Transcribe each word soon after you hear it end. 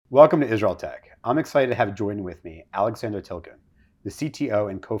Welcome to Israel Tech. I'm excited to have joined with me Alexander Tilkin, the CTO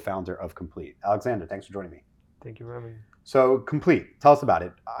and co-founder of Complyt. Alexander, thanks for joining me. Thank you for having me. So Complyt, tell us about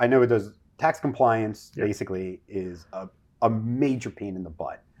it. I know it does tax compliance. Yeah. Basically is a major pain in the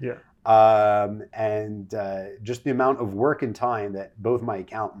butt. Yeah. Just the amount of work and time that both my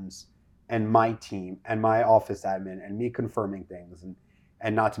accountants and my team and my office admin and me confirming things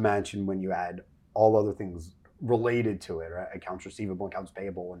and not to mention when you add all other things related to it, right? Accounts receivable, accounts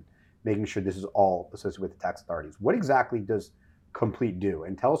payable, and making sure this is all associated with the tax authorities. What exactly does Complyt do?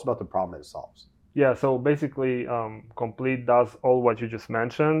 And tell us about the problem that it solves. Yeah, so basically, Complyt does all what you just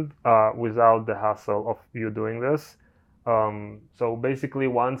mentioned without the hassle of you doing this. So basically,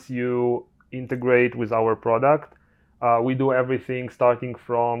 once you integrate with our product, we do everything starting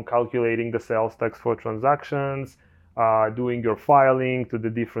from calculating the sales tax for transactions, doing your filing to the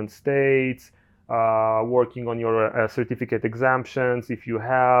different states, working on your certificate exemptions if you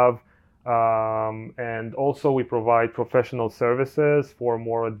have. And also we provide professional services for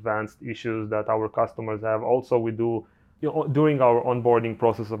more advanced issues that our customers have. Also, we do, during our onboarding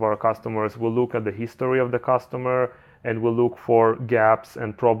process of our customers, we'll look at the history of the customer and we'll look for gaps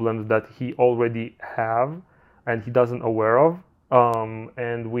and problems that he already have and he doesn't aware of.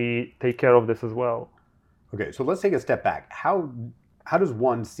 And we take care of this as well. Okay, so let's take a step back. How does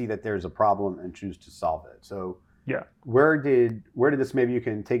one see that there's a problem and choose to solve it? So yeah, where did this, maybe you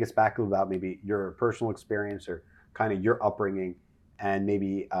can take us back about maybe your personal experience or kind of your upbringing and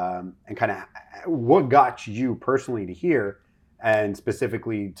maybe and kind of what got you personally to here and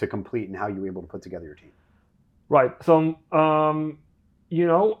specifically to Complyt and how you were able to put together your team. Right. So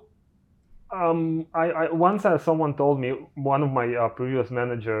I once someone told me, one of my previous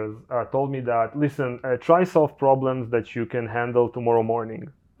managers told me that, listen, try solve problems that you can handle tomorrow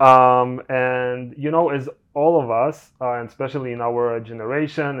morning. And as all of us, and especially in our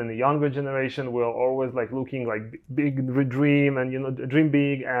generation and the younger generation, we're always like looking like big dream and dream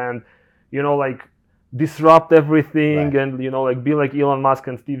big and like disrupt everything, Right. and like be like Elon Musk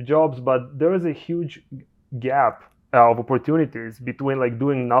and Steve Jobs. But there is a huge gap of opportunities between like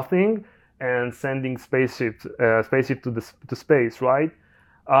doing nothing and sending spaceship to space, right?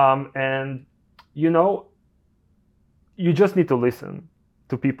 And you just need to listen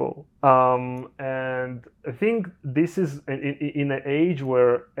to people. And I think this is in an age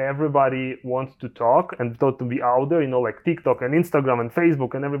where everybody wants to talk and to be out there, like TikTok and Instagram and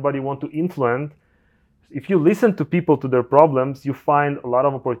Facebook, and everybody want to influence. If you listen to people, to their problems, you find a lot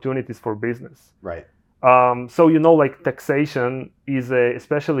of opportunities for business. Right. So like taxation is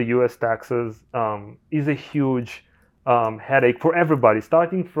especially U.S. taxes, is a huge headache for everybody,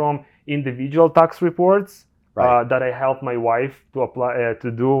 starting from individual tax reports. Right. That I helped my wife to apply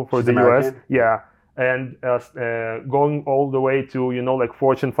to do for She's the American? US. Yeah, and going all the way to like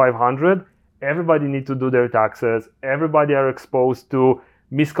Fortune 500. Everybody need to do their taxes. Everybody are exposed to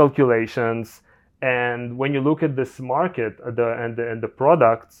miscalculations. And when you look at this market and the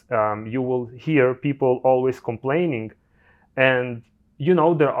products, you will hear people always complaining. And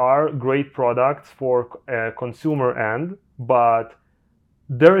there are great products for consumer end, but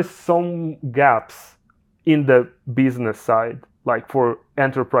there is some gaps in the business side, like for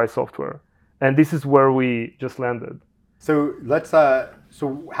enterprise software. And this is where we just landed. So let's so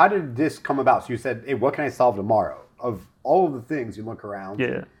how did this come about? So you said, hey, what can I solve tomorrow? Of all of the things you look around,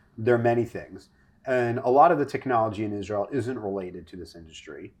 Yeah. there are many things. And a lot of the technology in Israel isn't related to this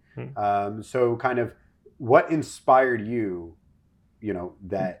industry. So kind of what inspired you,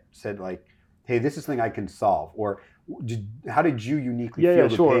 that said like, hey, this is something I can solve? Or how did you uniquely feel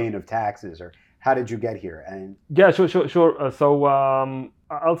the pain of taxes? Or how did you get here? And yeah, sure. So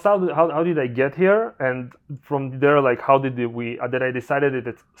I'll start with how did I get here? And from there, like how did I decided that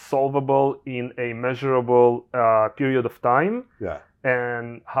it's solvable in a measurable period of time. Yeah.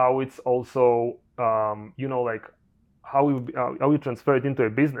 And how it's also like how we transfer it into a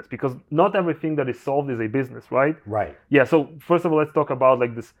business, because not everything that is solved is a business, right? Right. Yeah. So first of all, let's talk about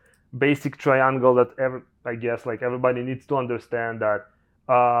like this basic triangle that I guess like everybody needs to understand, that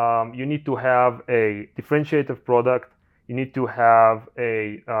you need to have a differentiated product, you need to have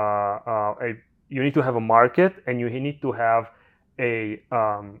you need to have a market, and you need to have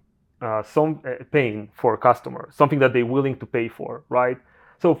some pain for a customer, something that they're willing to pay for, right?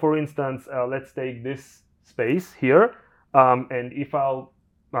 So for instance, let's take this space here, and if I'll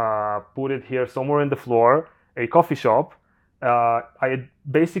put it here somewhere in the floor, a coffee shop, I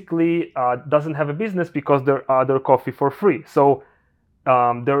basically doesn't have a business because there are other coffee for free. So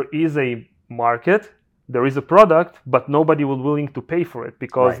there is a market, there is a product, but nobody was willing to pay for it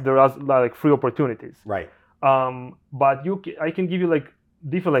because there are like free opportunities. Right. But I can give you like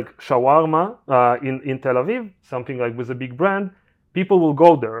different, like shawarma in Tel Aviv, something like with a big brand, people will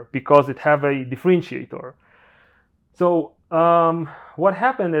go there because it have a differentiator. So what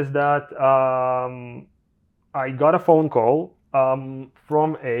happened is that I got a phone call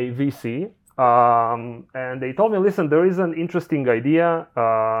from a VC, and they told me, listen, there is an interesting idea.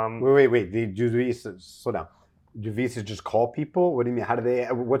 Wait. Do VCs, slow down. Do VCs just call people? What do you mean? How do they?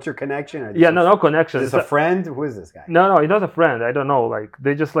 What's your connection? Are they Yeah, no connection. Is this a friend? Who is this guy? No, he's not a friend. I don't know. Like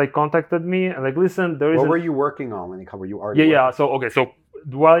they just like contacted me and like, listen, there is. What were you working on when they called? Were you already? Yeah. So okay. So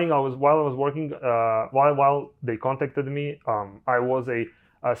while I was working, while they contacted me, I was a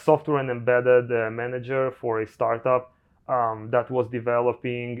software and embedded manager for a startup that was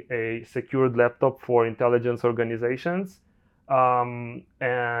developing a secured laptop for intelligence organizations,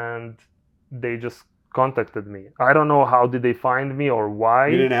 and they just contacted me. I don't know how did they find me or why.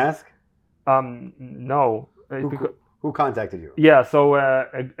 You didn't ask? No. Who contacted you? Yeah, so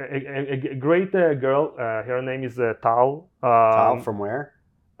a great girl. Her name is Tal. Tal from where?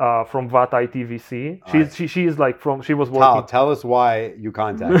 From VAT ITVC. She is like from. She was working. Tal, tell us why you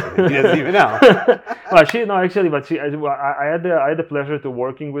contacted her. She doesn't even know. I had the pleasure to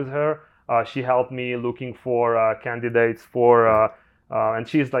working with her. She helped me looking for candidates for. And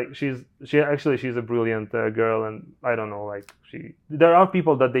she's a brilliant girl, and I don't know, like there are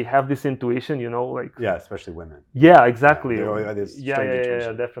people that they have this intuition, like especially women. Yeah, exactly.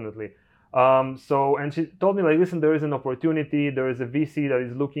 Yeah, definitely. So, and she told me, like, listen, there is an opportunity. There is a VC that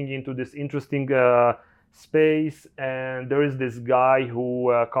is looking into this interesting space, and there is this guy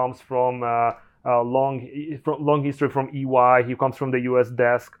who comes from long history from EY. He comes from the US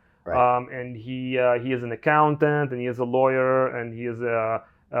desk. Right. And he is an accountant, and he is a lawyer, and he has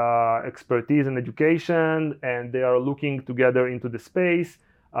expertise in education, and they are looking together into the space,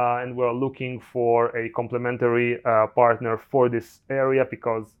 and we're looking for a complementary partner for this area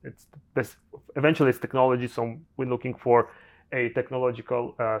because eventually it's technology, so we're looking for a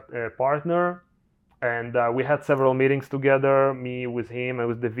technological partner. And we had several meetings together, me with him and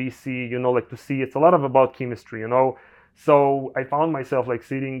with the VC, like to see. It's a lot about chemistry, So I found myself like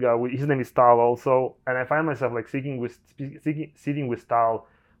sitting with his name is Tal also, and I find myself like sitting with Tal,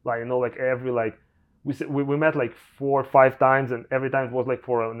 like like every like we met like 4 or 5 times, and every time it was like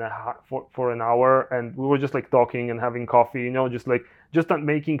for an hour, and we were just like talking and having coffee, just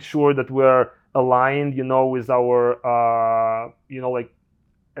making sure that we're aligned, with our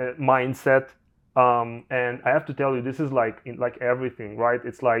mindset. And I have to tell you, this is like everything, right?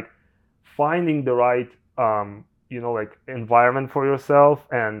 It's like finding the right environment for yourself,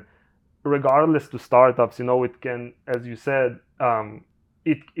 and regardless to startups, it can, as you said,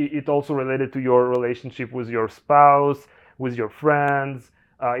 it also related to your relationship with your spouse, with your friends,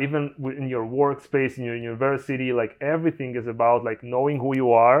 even in your workspace, in your university. Like everything is about like knowing who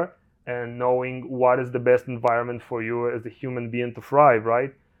you are and knowing what is the best environment for you as a human being to thrive,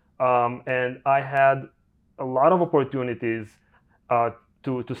 right? And I had a lot of opportunities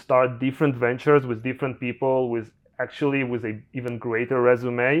to start different ventures with different people, with a even greater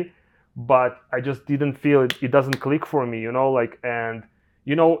resume, but I just didn't feel it doesn't click for me,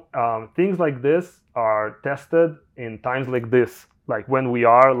 things like this are tested in times like this, like when we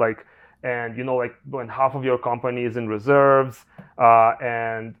are like, and like when half of your company is in reserves,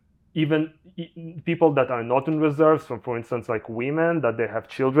 and even people that are not in reserves, for instance, like women that they have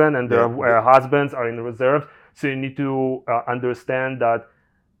children and their husbands are in reserve. So you need to understand that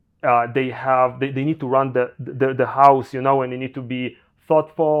they need to run the house, and they need to be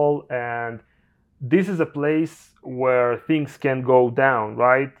thoughtful, and this is a place where things can go down,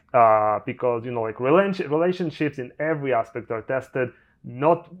 right? Because like relationships in every aspect are tested,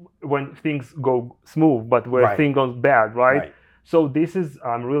 not when things go smooth, but where things go bad, right? So this is,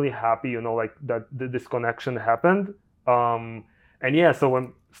 I'm really happy, like that this connection happened. And yeah, so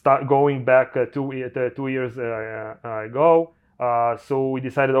when start going back 2 years ago. So we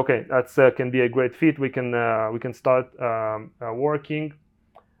decided, okay, that's can be a great fit. We can start working,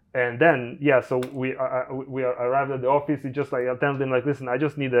 and then so we arrived at the office. It just like I tell them like, listen, I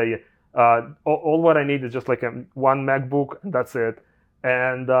just need all what I need is just like one MacBook, and that's it.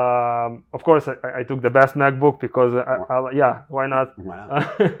 And of course, I took the best MacBook because why not?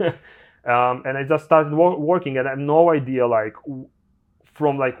 Wow. And I just started working, and I have no idea like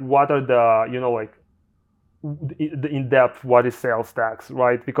from like what are the in depth what is sales tax,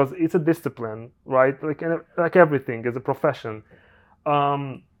 right? Because it's a discipline, right? Like everything is a profession.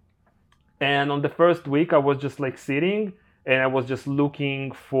 And on the first week I was just like sitting, and I was just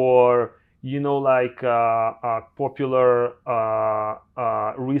looking for like popular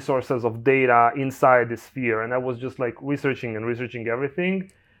resources of data inside the sphere. And I was just like researching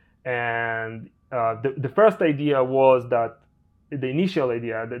everything. And the first idea was that the initial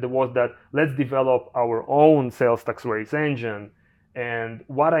idea that was that let's develop our own sales tax rates engine. And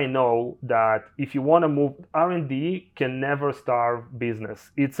what I know that if you want to move, R&D can never starve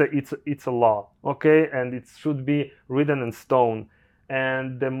business. It's a law, okay, and it should be written in stone.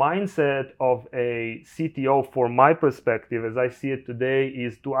 And the mindset of a CTO, for my perspective, as I see it today,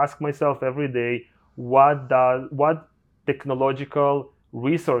 is to ask myself every day, what technological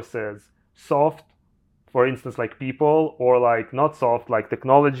resources, soft, for instance, like people, or like not soft, like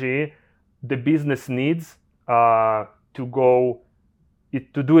technology, the business needs to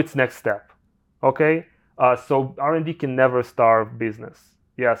do its next step. Okay, so R&D can never starve business.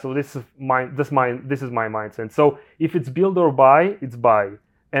 Yeah, so this is my mindset. So if it's build or buy, it's buy,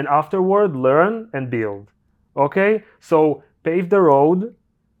 and afterward learn and build. Okay, so pave the road,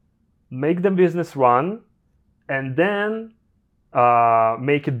 make the business run, and then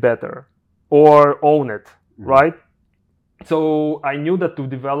make it better or own it, right? So I knew that to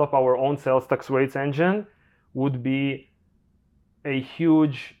develop our own sales tax rates engine would be a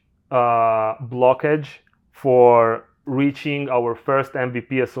huge blockage for reaching our first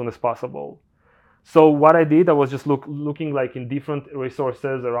MVP as soon as possible. So what I did, I was just looking like in different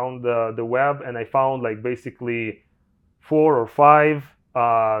resources around the web, and I found like basically 4 or 5.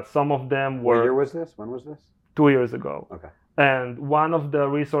 Some of them were. What year was this? When was this? 2 years ago. Okay. And one of the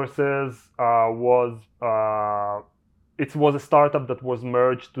resources was it was a startup that was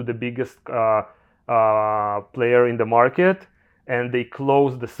merged to the biggest player in the market, and they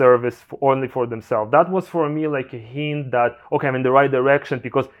closed the service only for themselves. That was for me like a hint that, okay, I'm in the right direction,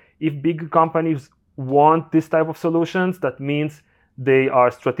 because if big companies want this type of solutions, that means they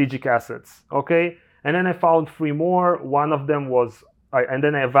are strategic assets, okay? And then I found 3 more. One of them was, and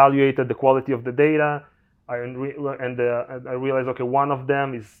then I evaluated the quality of the data, and I realized, okay, one of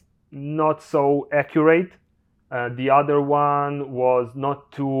them is not so accurate. The other one was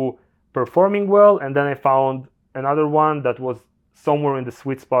not too performing well, and then I found another one that was somewhere in the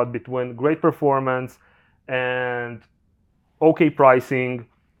sweet spot between great performance and okay pricing,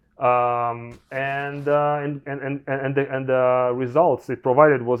 and the results it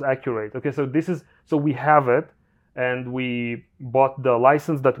provided was accurate. Okay, so we have it, and we bought the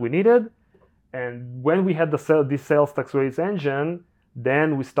license that we needed, and when we had this sales tax rates engine,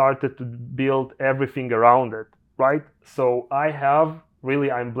 then we started to build everything around it, right? So I'm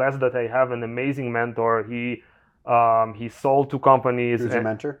blessed that I have an amazing mentor. He sold 2 companies. Who's your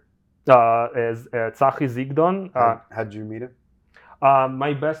mentor? As Tzachi Zigdon. How did you meet him?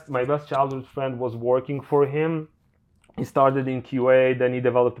 My best childhood friend was working for him. He started in QA, then he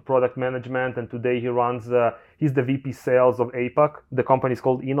developed product management, and today he runs. He's the VP sales of APAC. The company is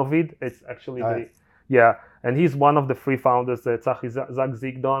called Innovid. It's actually and he's one of the 3 founders, Tzachi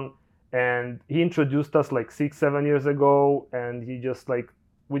Zigdon, and he introduced us like 6-7 years ago, and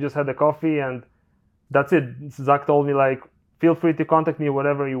we just had a coffee, and that's it. Zach told me like, feel free to contact me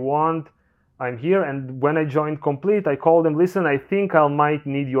whenever you want. I'm here. And when I joined Complyt, I called him, listen, I think I might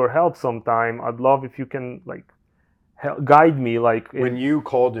need your help sometime. I'd love if you can like guide me. Like, when you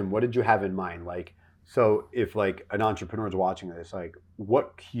called him, what did you have in mind? Like, so if like an entrepreneur is watching this, like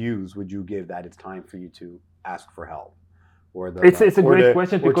what cues would you give that it's time for you to ask for help? Or it's a great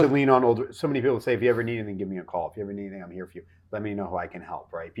question, because to lean on older. So many people say, if you ever need anything, give me a call. If you ever need anything, I'm here for you. Let me know how I can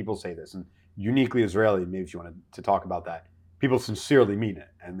help, right? People say this, and uniquely Israeli, maybe if you wanted to talk about that, people sincerely mean it,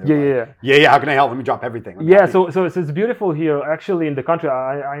 and they're yeah, how can I help? Let me drop everything. So it's beautiful here. Actually, in the country,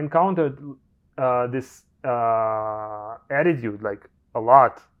 I encountered this attitude like a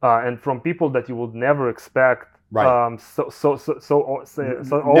lot, and from people that you would never expect. Right. So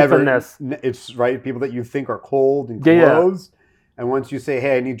openness. It's right. People that you think are cold and closed. And once you say,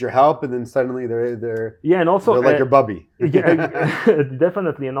 "Hey, I need your help," and then suddenly they're and also they're like your bubby.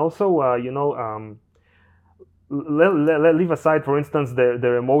 Definitely, and also leave aside, for instance,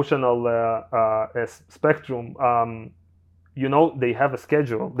 their emotional spectrum. They have a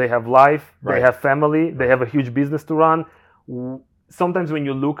schedule, they have life, they have family, they have a huge business to run. Sometimes when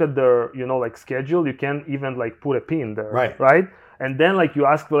you look at their like schedule, you can't even like put a pin there, right? And then like you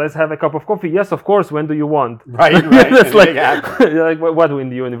ask, well, let's have a cup of coffee. Yes, of course. When do you want? Right. It's like like what, in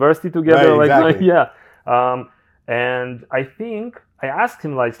the university together? Right, exactly. And I think I asked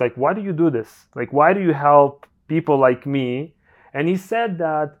him like, why do you do this? Like, why do you help people like me? And he said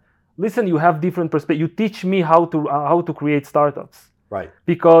that, listen, you have different perspectives. You teach me how to create startups. Right.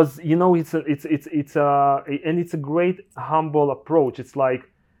 Because it's a great humble approach. It's like,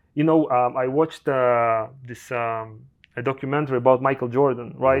 I watched this a documentary about Michael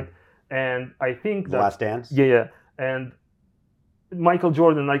Jordan, right? And I think The Last Dance. yeah, and Michael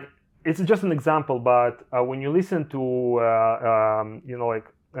Jordan, like, it's just an example, but when you listen to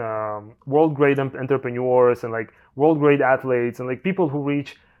world grade entrepreneurs and like world grade athletes and like people who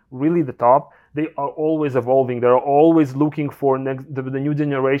reach really the top, they are always evolving. They're always looking for the new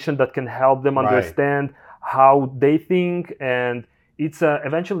generation that can help them understand how they think, and it's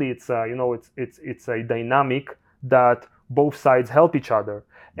eventually it's it's a dynamic that both sides help each other.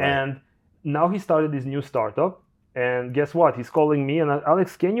 And now he started this new startup. And guess what? He's calling me and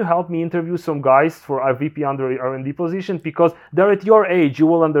Alex, can you help me interview some guys for a VP under R&D position? Because they're at your age, you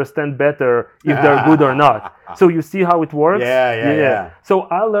will understand better if they're good or not. So you see how it works? Yeah. So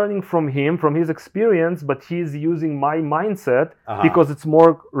I'm learning from him, from his experience, but he's using my mindset because it's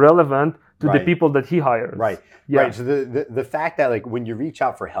more relevant to the people that he hires. Right. So the fact that like when you reach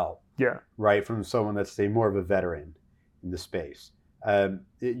out for help, right, from someone that's say more of a veteran in the space,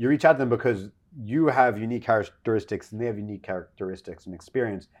 you reach out to them because you have unique characteristics and they have unique characteristics and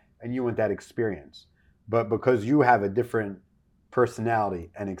experience, and you want that experience. But because you have a different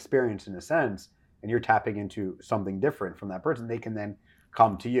personality and experience in a sense, and you're tapping into something different from that person, they can then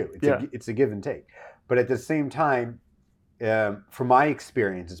come to you. It's a give and take. But at the same time, from my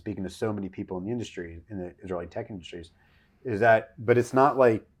experience and speaking to so many people in the industry, in the Israeli tech industries, is that, but it's not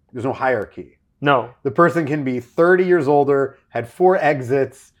like there's no hierarchy. No. The person can be 30 years older, had 4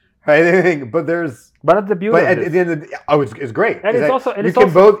 exits, right? But there's. But at the beauty. But at the end of the it's great. And it's also. And you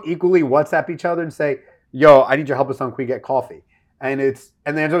can both equally WhatsApp each other and say, "Yo, I need your help with something. Can we get coffee?" And the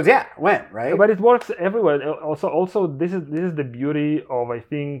answer is when, right? But it works everywhere. Also, this is the beauty of, I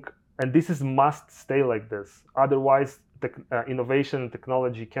think, and this is must stay like this. Otherwise, innovation and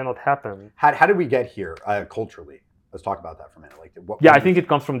technology cannot happen. How did we get here culturally? Let's talk about that for a minute. Like, I think it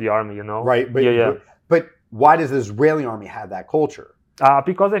comes from the army, Right. But why does the Israeli army have that culture?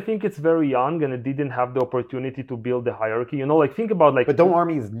 Because I think it's very young and it didn't have the opportunity to build the hierarchy. Like, think about like. But don't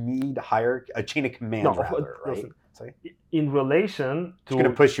armies need hierarchy, a chain of command, rather, right? Listen, in relation to. It's going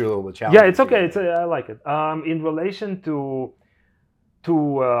to push you a little bit. Yeah, it's okay. I like it. In relation to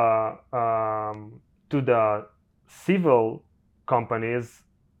the civil companies,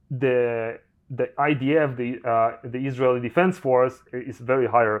 the IDF, the Israeli Defense Force, is very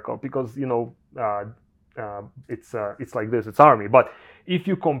hierarchical because it's like this. It's army. But if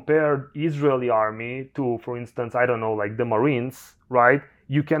you compare Israeli army to, for instance, I don't know, like the Marines, right?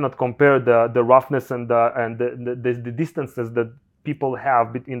 You cannot compare the roughness and the distances that people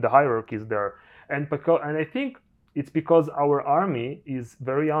have between the hierarchies there. And I think it's because our army is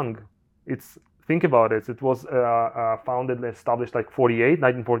very young. Think about it. It was founded and established like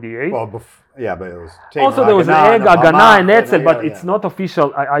 1948. Well, but it was. Also, there was Agana and Etzel, but it's not official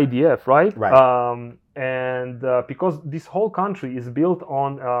IDF, right? Right. And because this whole country is built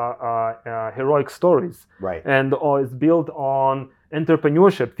on heroic stories, right, and it's built on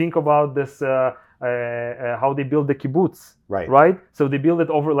entrepreneurship. Think about this, how they built the kibbutz, right? So they built it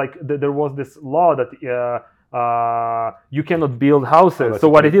over, like, there was this law that you cannot build houses. So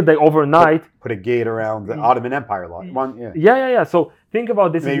what they did, they overnight put a gate around the Ottoman Empire law. So think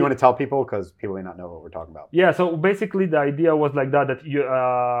about this. Maybe you want to tell people, because people may not know what we're talking about. Yeah. So basically, the idea was like that you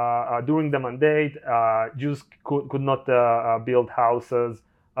during the mandate, Jews could not build houses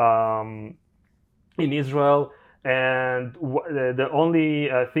in Israel. And the only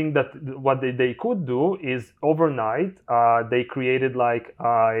thing that what they could do is overnight they created, like,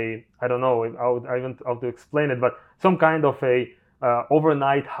 I don't know I don't know how to explain it, but some kind of a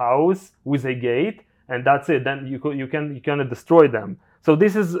overnight house with a gate, and that's it. Then you can destroy them. So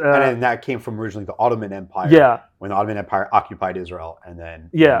this is and that came from originally the Ottoman Empire. Yeah. When the Ottoman Empire occupied Israel, and then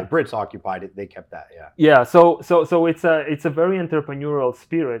when the Brits occupied it, they kept that. Yeah. So it's a very entrepreneurial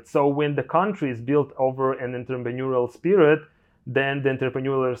spirit. So when the country is built over an entrepreneurial spirit, then the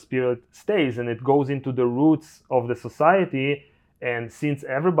entrepreneurial spirit stays and it goes into the roots of the society. And since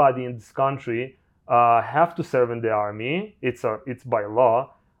everybody in this country have to serve in the army, it's by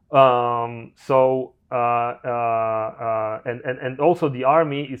law. And also the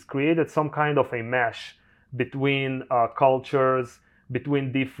army is created some kind of a mesh between cultures,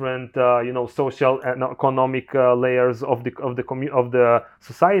 between different social and economic layers of the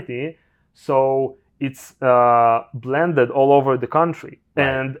society. So it's blended all over the country,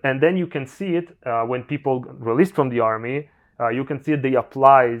 and then you can see it when people released from the army. You can see they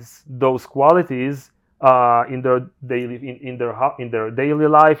applies those qualities in their daily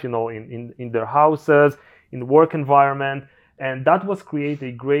life, in their houses, in work environment, and that was create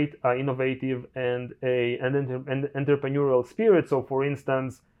a great innovative and an entrepreneurial spirit. So, for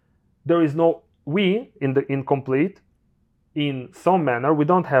instance, there is no, we in Complyt, in some manner, we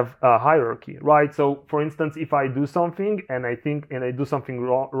don't have a hierarchy, right? So for instance, if I do something and I do something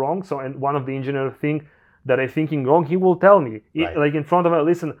wrong, so, and one of the engineers think that I'm thinking wrong, he will tell me, Right. like in front of me,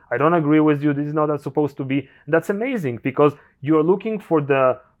 listen, I don't agree with you, this is not as supposed to be. That's amazing, because you're looking for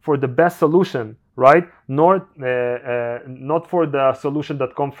the best solution, right? Not for the solution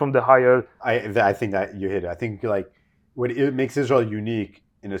that comes from the higher. I think that you hit it. I think like what it makes Israel unique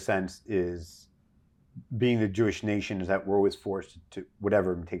in a sense is being the Jewish nation is that we're always forced to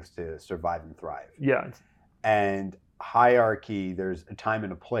whatever it takes to survive and thrive. Yeah. And hierarchy, there's a time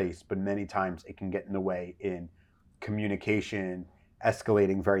and a place, but many times it can get in the way in communication,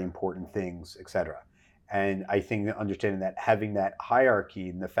 escalating very important things, etc. And I think that understanding that having that hierarchy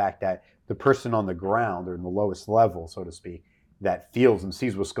and the fact that the person on the ground or in the lowest level, so to speak, that feels and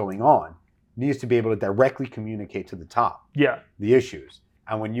sees what's going on needs to be able to directly communicate to the top the issues.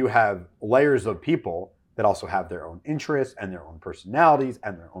 And when you have layers of people that also have their own interests and their own personalities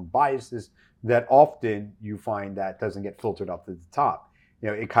and their own biases, that often you find that doesn't get filtered up to the top.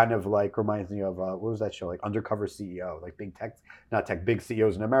 It kind of like reminds me of what was that show, like Undercover CEO, like big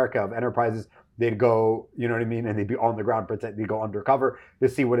CEOs in America of enterprises. They'd go, you know what I mean, and they'd be on the ground, pretend they go undercover to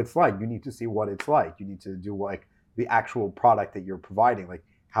see what it's like. You need to see what it's like. You need to do like the actual product that you're providing, like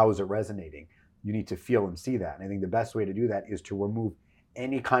how is it resonating. You need to feel and see that. And I think the best way to do that is to remove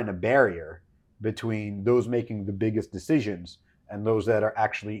any kind of barrier between those making the biggest decisions and those that are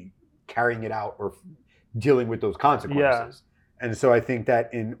actually carrying it out or dealing with those consequences. And so I think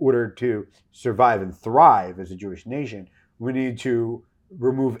that in order to survive and thrive as a Jewish nation, we need to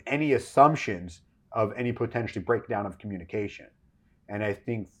remove any assumptions of any potentially breakdown of communication. And I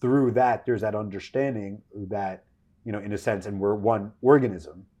think through that, there's that understanding that, in a sense, and we're one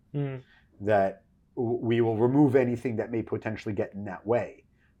organism, that we will remove anything that may potentially get in that way.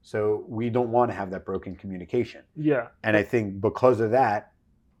 So we don't want to have that broken communication. Yeah. And I think because of that,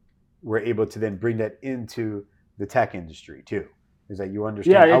 we're able to then bring that into the tech industry too. Is that you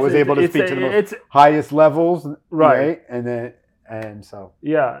understand? Yeah, I was able to speak to the most highest levels, right? And so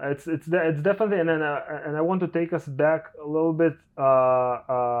yeah, it's definitely, and I want to take us back a little bit,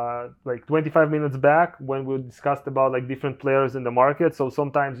 like 25 minutes back when we discussed about like different players in the market. So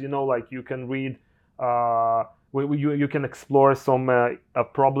sometimes like you can read, you can explore some a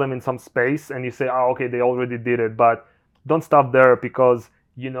problem in some space, and you say, oh, okay, they already did it, but don't stop there, because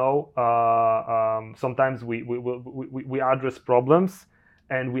sometimes we address problems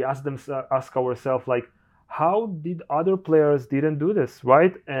and we ask ourselves like, how did other players didn't do this,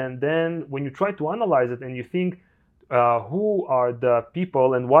 right? And then when you try to analyze it and you think, who are the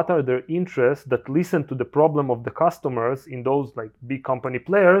people and what are their interests that listen to the problem of the customers in those like big company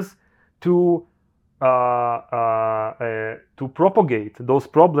players to propagate those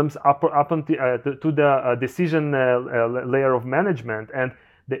problems up until to the decision layer of management, and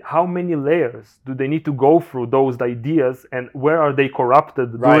how many layers do they need to go through those ideas, and where are they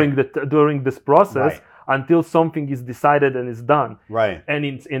corrupted during this process until something is decided and is done. Right. And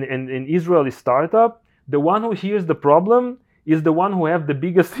in Israeli startup, the one who hears the problem is the one who have the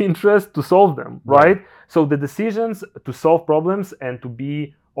biggest interest to solve them, right? So the decisions to solve problems and to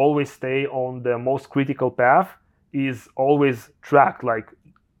be always stay on the most critical path is always tracked, like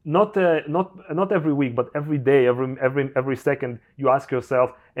not every week, but every day, every second, you ask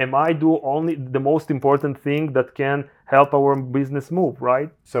yourself, am I do only the most important thing that can help our business move,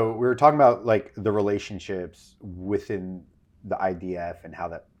 right? So we were talking about like the relationships within the IDF and how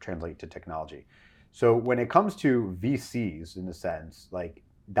that translates to technology. So when it comes to VCs, in a sense, like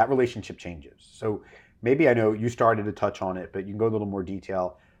that relationship changes. So maybe I know you started to touch on it, but you can go a little more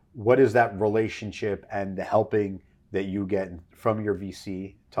detail. What is that relationship and the helping that you get from your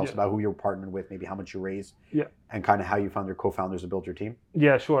VC? Tell us about who you're partnered with, maybe how much you raised, and kind of how you found your co-founders to build your team.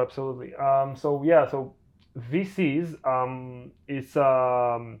 Yeah, sure, absolutely. So VCs,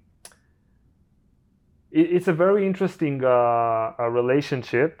 it's a very interesting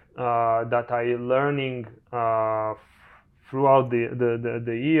relationship that I learning throughout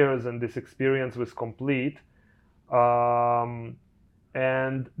the years and this experience with Complyt.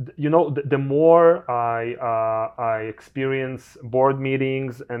 And the more I experience board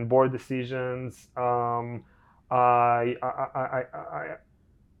meetings and board decisions, I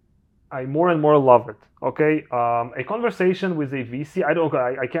more and more love it. Okay, a conversation with a VC.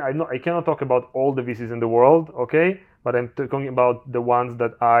 I cannot talk about all the VCs in the world. Okay, but I'm talking about the ones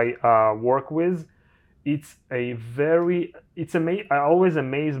that I work with. I always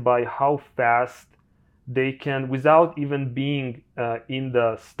amazed by how fast they can, without even being in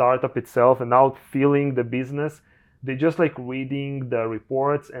the startup itself and out feeling the business, they just like reading the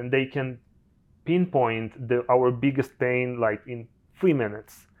reports, and they can pinpoint our biggest pain like in 3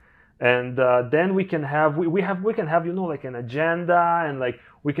 minutes. And then we can have like an agenda, and like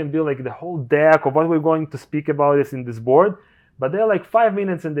we can build like the whole deck of what we're going to speak about this in this board. But they're like 5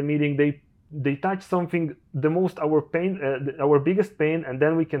 minutes in the meeting, they touch something, the most our biggest pain, and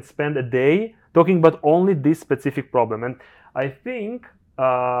then we can spend a day talking about only this specific problem. And I think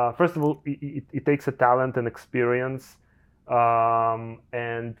first of all, it takes a talent and experience,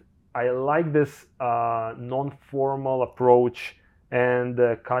 and I like this non-formal approach, and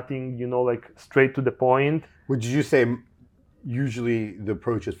cutting, like straight to the point. Would you say usually the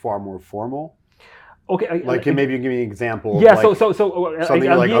approach is far more formal? Okay, maybe give me an example. Yeah, of something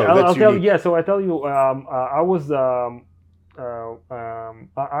you're like, I'll tell you. unique. Yeah, so I tell you, I was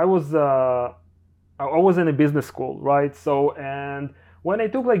in a business school, right? So, and when I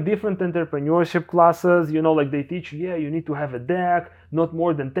took like different entrepreneurship classes, like they teach you, you need to have a deck, not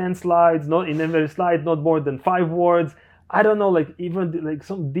more than 10 slides, not in every slide, not more than 5 words. I don't know, like even like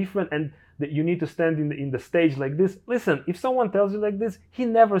some different, and that you need to stand in the stage like this. Listen, if someone tells you like this, he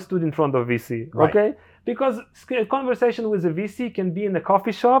never stood in front of VC, okay? Because a conversation with a VC can be in a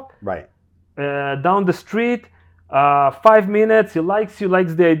coffee shop, right, down the street. 5 minutes, he likes you,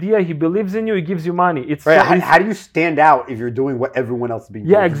 likes the idea, he believes in you, he gives you money. It's right. How do you stand out if you're doing what everyone else is being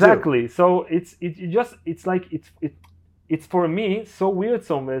told exactly. to do? So it's for me so weird.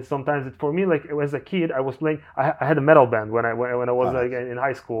 Sometimes for me, like as a kid, I was playing. I had a metal band when I was like in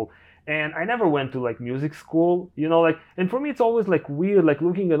high school, and I never went to like music school. And for me, it's always like weird, like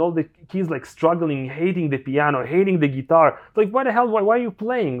looking at all the kids like struggling, hating the piano, hating the guitar. It's like, why the hell? Why are you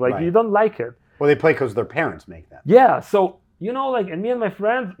playing? Like you don't like it. Well, they play because their parents make them. Yeah, so and me and my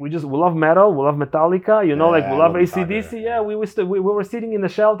friends, we love metal, we love Metallica, we love AC/DC. Yeah, we were sitting in the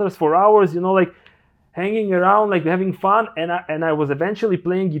shelters for hours, hanging around, like having fun. And I was eventually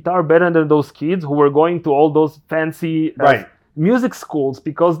playing guitar better than those kids who were going to all those fancy music schools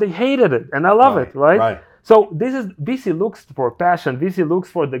because they hated it, and I love it, right? So VC looks for passion. VC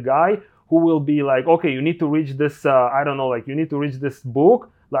looks for the guy who will be like, okay, you need to reach this. You need to reach this book,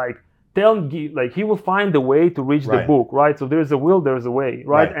 like. He will find the way to reach the book, right? So there's a will, there's a way,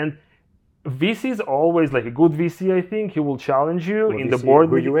 right? And VC is always like a good VC. I think he will challenge you in the board.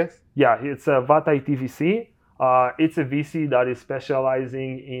 Who are you with? Yeah, it's a VAT IT VC. It's a VC that is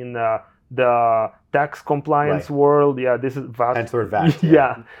specializing in the tax compliance world. Yeah, this is VAT. And for VAT.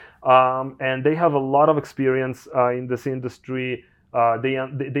 Yeah. And they have a lot of experience in this industry.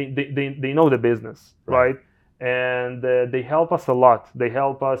 They know the business, right? And they help us a lot. They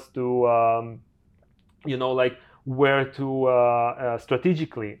help us to, where to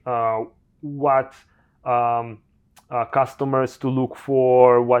strategically, what customers to look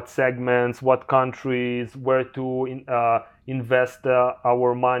for, what segments, what countries, where to invest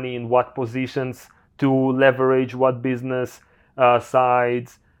our money, in what positions to leverage what business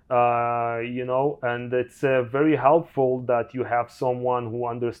sides. And it's very helpful that you have someone who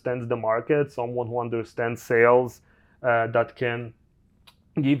understands the market, someone who understands sales, that can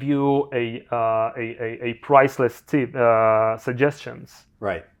give you a priceless tip, suggestions.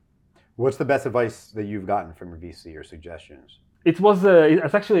 Right. What's the best advice that you've gotten from your VC or suggestions? It was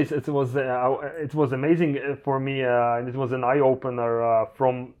amazing for me, and it was an eye opener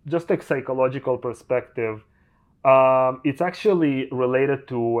from just a psychological perspective. It's actually related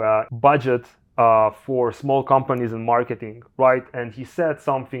to budget for small companies in marketing, right? And he said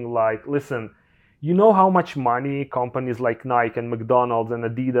something like, listen, you know how much money companies like Nike and McDonald's and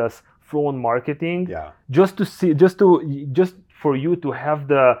Adidas throw on marketing? Yeah. Just for you to have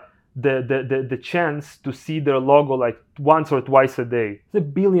the chance to see their logo like once or twice a day. It's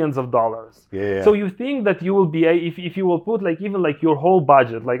billions of dollars. Yeah. So you think that you will be, if you will put like even like your whole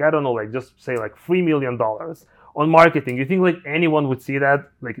budget, like I don't know, like just say like $3 million on marketing, you think like anyone would see that?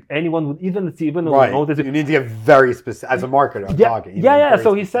 Like anyone would even notice it? You need to get very specific as a marketer. I'm talking.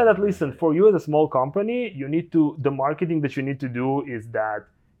 So he said that, listen, for you as a small company, the marketing that you need to do is that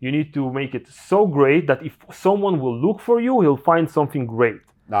you need to make it so great that if someone will look for you, he'll find something great.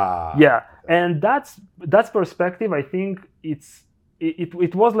 And that's perspective. I think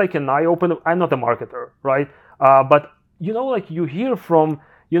it was like an eye opener. I'm not a marketer, right? But like you hear from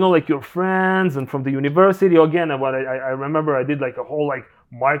like your friends and from the university. Again, what I remember, I did like a whole like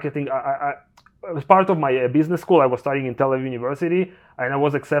marketing. I as part of my business school, I was studying in Tel Aviv University, and I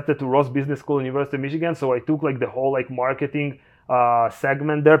was accepted to Ross Business School, University of Michigan. So I took like the whole like marketing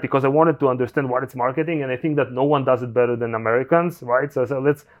segment there because I wanted to understand what it's marketing, and I think that no one does it better than Americans, right? So I said,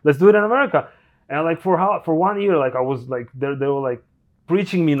 let's do it in America. And like for 1 year, like I was like they were like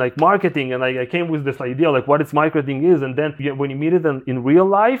preaching me like marketing, and I came with this idea like what is marketing is, and then when you meet it in real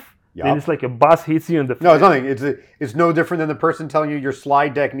life, then it's like a bus hits you in the face. No, it's nothing. It's no different than the person telling you your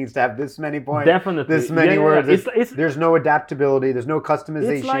slide deck needs to have this many points, Definitely. this many words. It's, there's no adaptability. There's no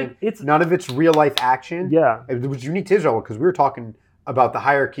customization. None of it's real life action. Yeah. It was unique to Israel because we were talking about the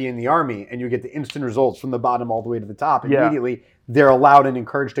hierarchy in the army, and you get the instant results from the bottom all the way to the top. Immediately, they're allowed and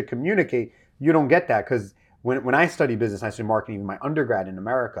encouraged to communicate. You don't get that because when I study business, I study marketing, even my undergrad in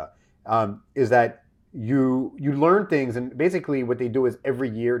America, is that you learn things, and basically what they do is every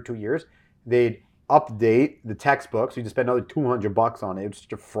year, 2 years, they'd update the textbooks. You just spend another $200 on it. It's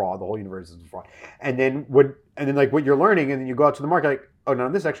just a fraud. The whole universe is a fraud. And then what you're learning, and then you go out to the market like, oh no,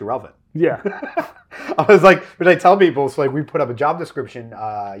 this is actually relevant. Yeah. I was like, but I tell people, so like we put up a job description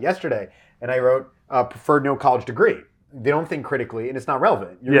yesterday, and I wrote preferred no college degree. They don't think critically, and it's not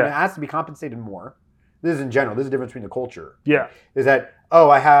relevant. You're going to ask to be compensated more. This is in general. This is the difference between the culture. Yeah. Is that, oh,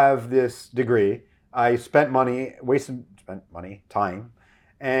 I have this degree. I spent money, time,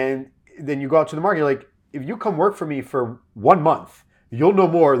 and then you go out to the market. You're like, if you come work for me for 1 month, you'll know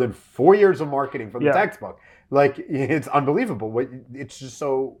more than 4 years of marketing from the textbook. Like, it's unbelievable. It's just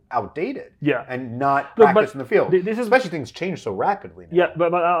so outdated. Yeah. And not practiced in the field. Especially things change so rapidly now. Yeah,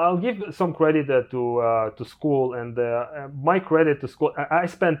 but I'll give some credit to school, and my credit to school. I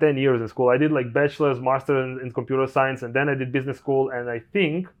spent 10 years in school. I did like bachelor's, master's in computer science, and then I did business school. And I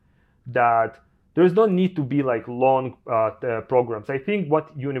think that there's no need to be like long programs. I think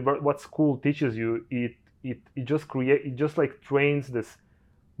what school teaches you, it just like trains this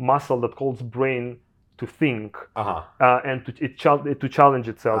muscle that calls brain to think and to challenge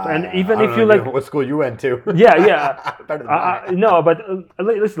itself. And even if you like, what school you went to? Yeah. Better than mine. No, but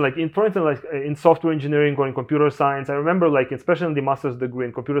listen, like for instance, like in software engineering or in computer science, I remember like especially in the master's degree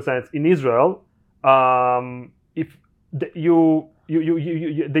in computer science in Israel, if they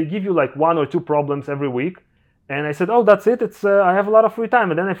give you like 1 or 2 problems every week, and I said, oh, that's it. It's I have a lot of free time,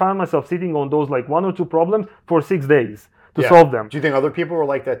 and then I found myself sitting on those like 1 or 2 problems for 6 days to solve them. Do you think other people were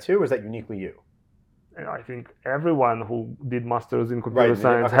like that too, or is that uniquely you? I think everyone who did masters in computer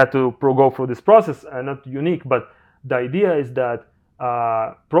science had to go through this process, and not unique. But the idea is that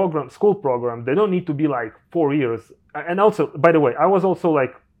school program, they don't need to be like 4 years. And also, by the way, I was also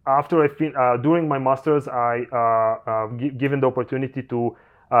like, after during my masters, I given the opportunity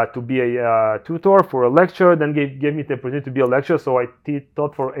to be a tutor for a lecture. Then gave me the opportunity to be a lecturer. So I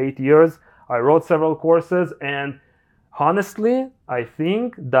taught for 8 years. I wrote several courses, and honestly, I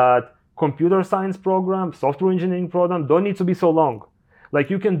think that computer science program, software engineering program don't need to be so long. Like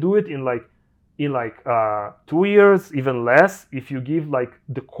you can do it in 2 years, even less, if you give like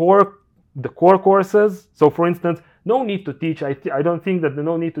the core courses. So for instance, no need to teach. I don't think that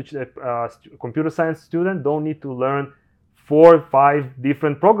no need to computer science student don't need to learn 4 or 5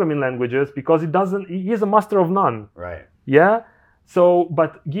 different programming languages, because he is a master of none. Right. Yeah. So,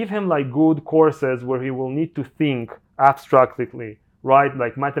 but give him like good courses where he will need to think abstractly, right?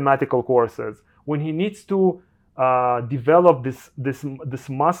 Like mathematical courses, when he needs to develop this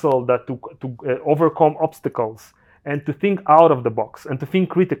muscle that to overcome obstacles, and to think out of the box, and to think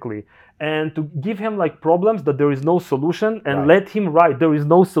critically, and to give him like problems that there is no solution, and let him write there is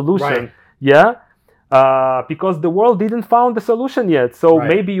no solution. Yeah. Because the world didn't found the solution yet. So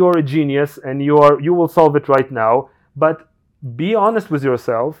maybe you're a genius and you will solve it right now, but be honest with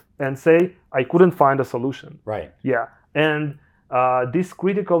yourself and say, I couldn't find a solution. Right. Yeah. And this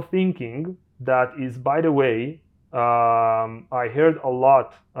critical thinking that is, by the way, I heard a lot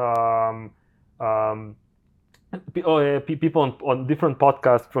people on different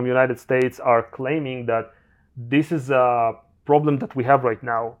podcasts from United States are claiming that this is a problem that we have right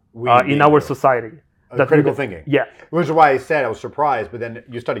now in our society. Critical thinking. Yeah. Which is why I said I was surprised, but then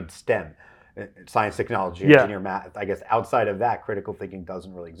you studied STEM, science, technology, engineer, math. I guess outside of that, critical thinking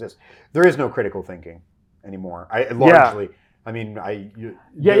doesn't really exist. There is no critical thinking anymore. Largely. I mean,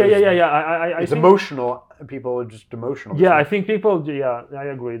 it's emotional. People are just emotional. Yeah, I think people. Yeah, I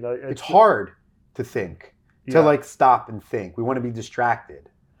agree. It's hard to think, to like stop and think. We want to be distracted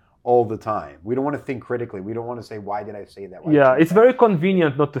all the time. We don't want to think critically. We don't want to say, why did I say that? It's very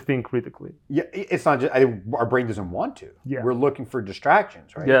convenient not to think critically. Yeah, it's not just, our brain doesn't want to. Yeah. We're looking for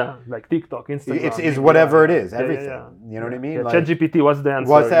distractions, right? Yeah, like TikTok, Instagram. It's whatever it is, everything. You know what I mean? Yeah, like, ChatGPT, what's the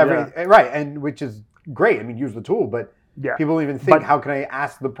answer? Right, and which is great. I mean, use the tool, but people don't even think, how can I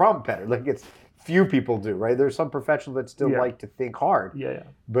ask the prompt better? Like, it's few people do, right? There's some professionals that still like to think hard. Yeah.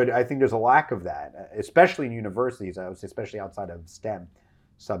 But I think there's a lack of that, especially in universities, I would say, especially outside of STEM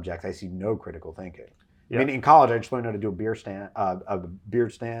subjects. I see no critical thinking. I mean, in college, I just learned how to do a beer stand,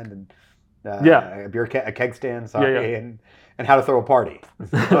 and Yeah. a keg stand, Yeah, yeah. sorry, and how to throw a party,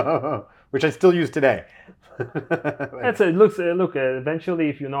 which I still use today. That's it. Looks look. Eventually,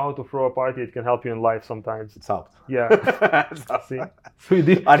 if you know how to throw a party, it can help you in life sometimes. It's helped. Yeah. So, See, so you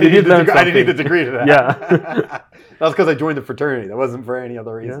did. I You did learn didn't need the something. degree to that. Yeah. That's because I joined the fraternity. That wasn't for any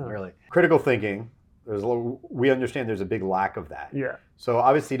other reason, Yeah. really. Critical thinking. We understand there's a big lack of that. Yeah. So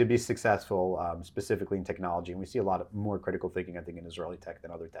obviously, to be successful, specifically in technology, and we see a lot more critical thinking, I think, in Israeli tech than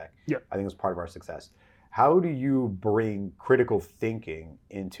other tech. Yeah. I think it's part of our success. How do you bring critical thinking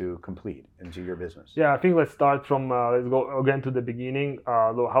into into your business? Yeah, I think let's start from let's go again to the beginning.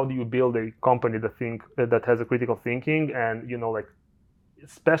 How do you build a company that has a critical thinking, and like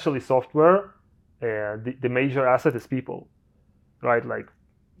especially software, the major asset is people, right? Like,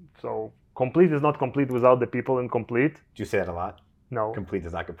 so Complyt is not complete without the people in Complyt. Do you say that a lot? No. Complete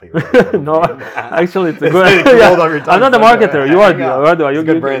is not complete. No, actually, it's a good. I'm not the marketer. You are. It's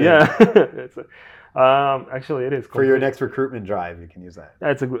good branding. Yeah. Actually, it is. For your next recruitment drive, you can use that.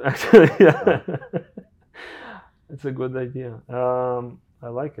 That's a good. Actually, yeah. It's a good idea. I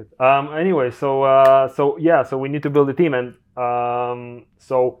like it. Anyway, so we need to build a team, and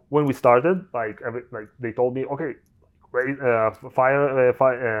so when we started, like they told me, okay,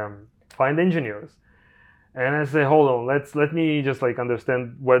 find engineers. And I say, hold on, let me just like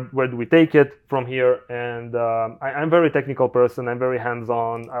understand where do we take it from here. And I'm a very technical person. I'm very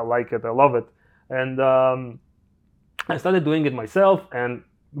hands-on. I like it. I love it. And I started doing it myself and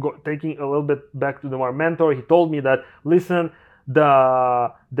taking a little bit back to our mentor. He told me that, listen,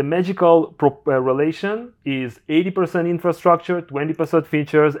 the magical relation is 80% infrastructure, 20%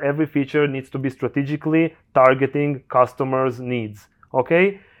 features. Every feature needs to be strategically targeting customers' needs.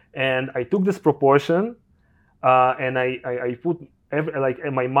 Okay, and I took this proportion. And I put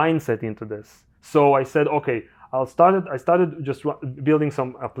my mindset into this. So I said, okay, I started just building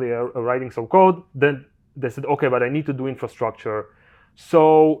writing some code. Then they said, okay, but I need to do infrastructure.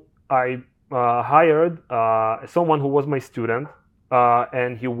 So I hired someone who was my student,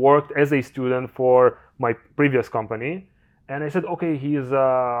 and he worked as a student for my previous company. And I said, okay, he's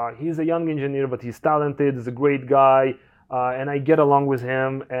a young engineer, but he's talented. He's a great guy. And I get along with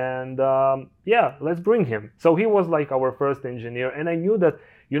him, and yeah, let's bring him. So he was like our first engineer, and I knew that,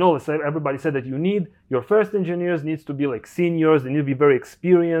 everybody said that your first engineers needs to be like seniors, they need to be very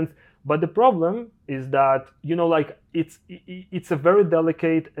experienced. But the problem is that, it's a very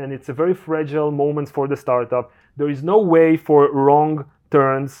delicate and it's a very fragile moment for the startup. There is no way for wrong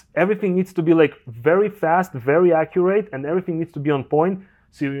turns. Everything needs to be like very fast, very accurate, and everything needs to be on point.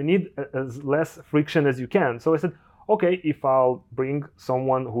 So you need as less friction as you can. So I said, okay, if I'll bring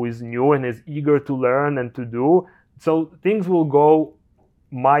someone who is new and is eager to learn and to do, so things will go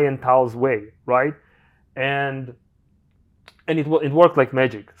my and Tal's way, right? And it worked like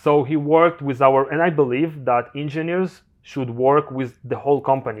magic. So he worked with and I believe that engineers should work with the whole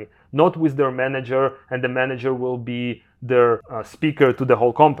company, not with their manager, and the manager will be their speaker to the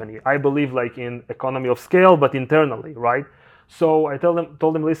whole company. I believe like in economy of scale, but internally, right? So I told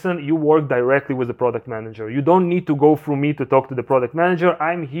them, listen, you work directly with the product manager. You don't need to go through me to talk to the product manager.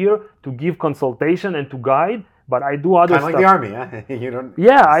 I'm here to give consultation and to guide, but I do other stuff. Kind of like the army, huh? You don't.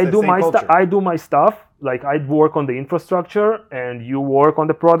 Yeah, I do my stuff. I do my stuff. Like I work on the infrastructure, and you work on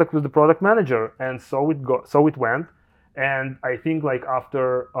the product with the product manager. And so it went. And I think like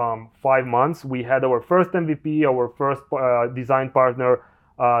after 5 months, we had our first MVP, our first design partner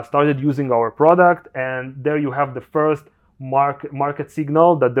started using our product, and there you have the first market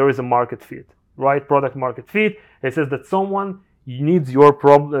signal that there is a market fit, right? Product market fit. It says that someone needs your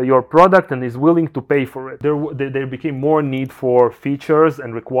product and is willing to pay for it. There became more need for features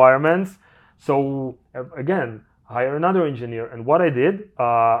and requirements. So again, hire another engineer. And what I did,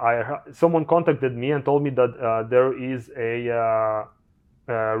 someone contacted me and told me that there is a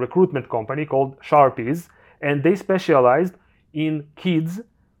recruitment company called Sharpies, and they specialized in kids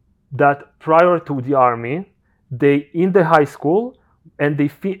that prior to the army, they in the high school, and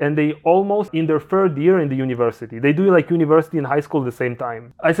they almost in their third year in the university. They do like university and high school at the same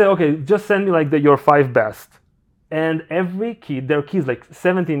time. I said, okay, just send me like your 5 best. And every kid, their kids like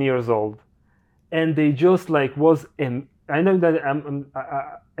 17 years old, and they just like I know that I'm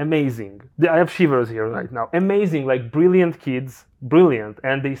amazing. I have shivers here right now. Amazing, like brilliant kids, brilliant,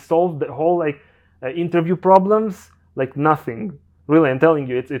 and they solved the whole like interview problems like nothing. Really, I'm telling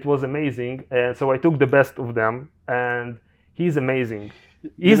you, it was amazing. And so I took the best of them, and he's amazing.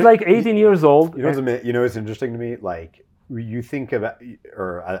 He's like 18 years old. It's interesting to me. Like you think about,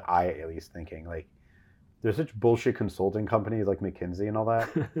 or I at least thinking like, there's such bullshit consulting companies like McKinsey and all that.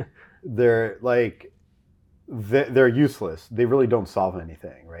 They're useless. They really don't solve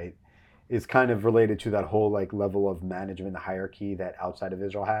anything, right? is kind of related to that whole like level of management hierarchy that outside of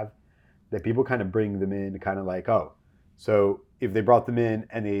Israel have, that people kind of bring them in kind of like, oh, so if they brought them in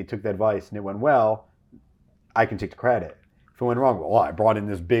and they took the advice and it went well, I can take the credit. If it went wrong, well, I brought in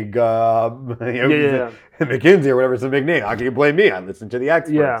this big McKinsey or whatever, it's a big name. How can you blame me? I listened to the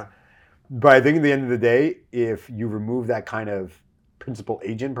experts. Yeah. But I think at the end of the day, if you remove that kind of principal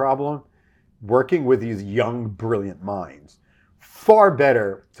agent problem, working with these young, brilliant minds, far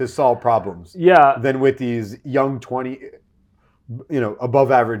better to solve problems than with these young 20,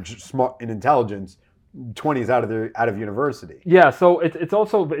 above average smart in intelligence, 20s out of university. Yeah, so it's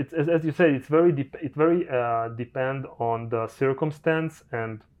also as you say, it's very depend on the circumstance,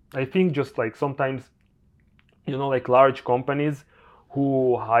 and I think just like sometimes, like large companies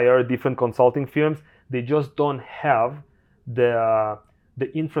who hire different consulting firms, they just don't have the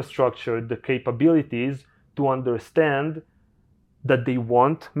infrastructure, the capabilities to understand that they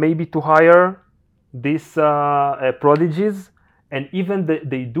want maybe to hire these prodigies. And even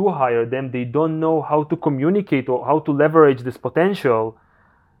they do hire them, they don't know how to communicate or how to leverage this potential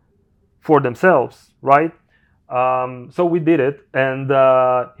for themselves, right? So we did it, and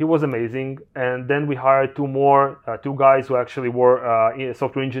he was amazing. And then we hired two guys who actually were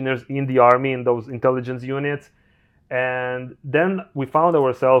software engineers in the army, in those intelligence units. And then we found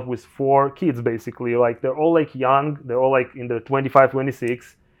ourselves with 4 kids, basically. Like, they're all like young, they're all like in their 25,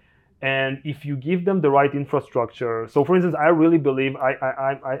 26. And if you give them the right infrastructure, so for instance, I really believe,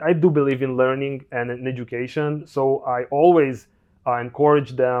 I do believe in learning and in education. So I always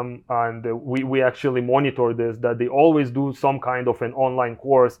encourage them, and we actually monitor this, that they always do some kind of an online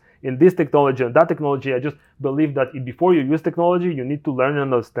course in this technology and that technology. I just believe that before you use technology, you need to learn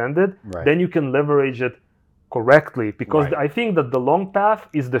and understand it. Right. Then you can leverage it correctly, because I think that the long path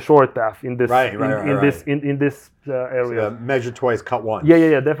is the short path in this in this area. So measure twice, cut once.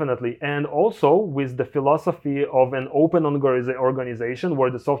 Yeah, definitely. And also with the philosophy of an open organization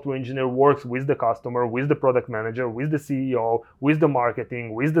where the software engineer works with the customer, with the product manager, with the CEO, with the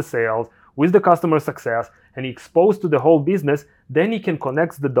marketing, with the sales, with the customer success, and he exposed to the whole business, then he can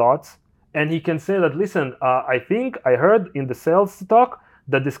connect the dots, and he can say that, listen, I think I heard in the sales talk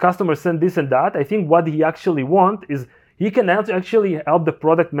that this customer sent this and that. I think what he actually wants is he can actually help the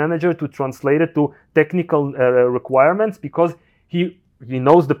product manager to translate it to technical requirements, because he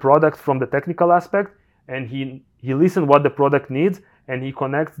knows the product from the technical aspect, and he listens what the product needs, and he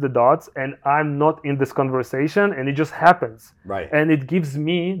connects the dots, and I'm not in this conversation, and it just happens. Right. And it gives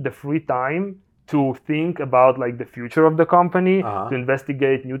me the free time to think about like the future of the company, to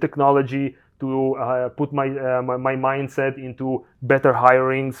investigate new technology, to put my mindset into better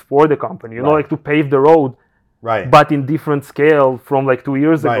hirings for the company, you know, like to pave the road, but in different scale from like 2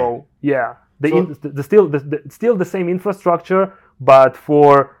 years ago. Yeah, still the same infrastructure, but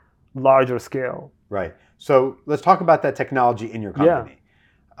for larger scale. Right. So let's talk about that technology in your company.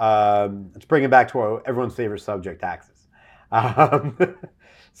 Let's bring it back to everyone's favorite subject, taxes.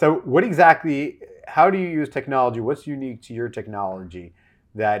 So how do you use technology? What's unique to your technology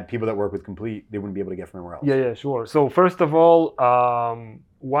that people that work with Complyt, they wouldn't be able to get from anywhere else? Yeah, sure. So first of all,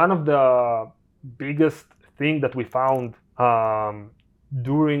 one of the biggest thing that we found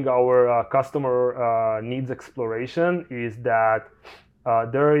during our customer needs exploration is that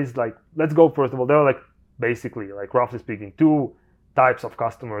there is like, let's go first of all, there are like basically, like roughly speaking, 2 types of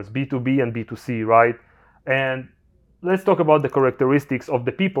customers, B2B and B2C, right? And let's talk about the characteristics of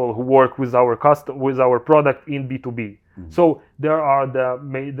the people who work with our product in B2B. So there are the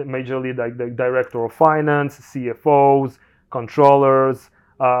majorly like the director of finance, CFOs, controllers,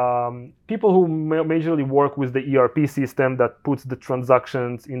 people who majorly work with the ERP system that puts the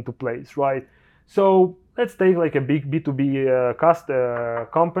transactions into place, right? So let's take like a big B2B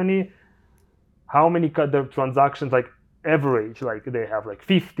company. How many the transactions, like average, like they have like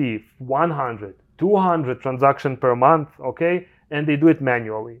 50, 100, 200 transactions per month, okay? And they do it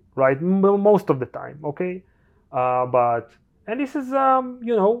manually, right? Most of the time, okay? And this is,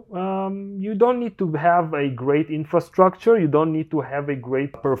 you don't need to have a great infrastructure. You don't need to have a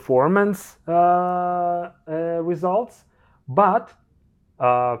great performance results. But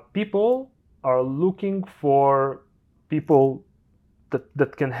people are looking for people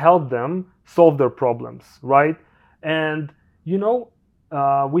that can help them solve their problems, right? And,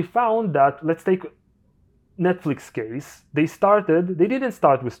 we found that, let's take Netflix case. They didn't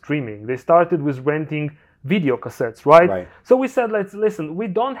start with streaming. They started with renting video cassettes, right? So we said, listen, we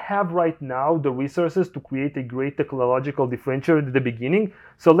don't have right now the resources to create a great technological differentiator at the beginning.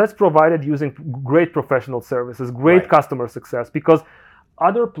 So let's provide it using great professional services, great customer success, because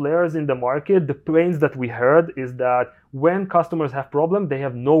other players in the market, the pains that we heard is that when customers have problems, they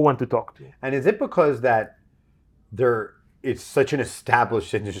have no one to talk to. And is it because that it's such an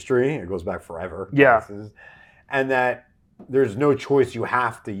established industry, it goes back forever, Yeah. and that there's no choice, you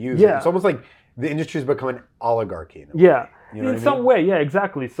have to use it? Yeah. It's almost like the industry's become an oligarchy. Yeah. You know in some way, yeah,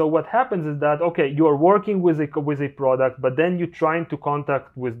 exactly. So what happens is that, okay, you are working with a product, but then you're trying to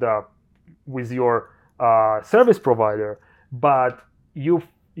contact with your service provider, but you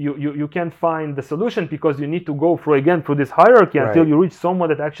can't find the solution because you need to go through this hierarchy until you reach someone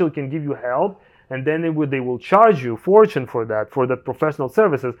that actually can give you help, and then they will charge you fortune for that professional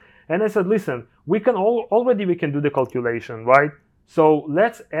services. And I said, listen, we can do the calculation, right? So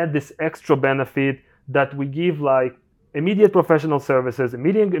let's add this extra benefit that we give, like immediate professional services,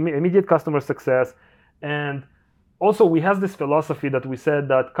 immediate customer success. And also we have this philosophy that we said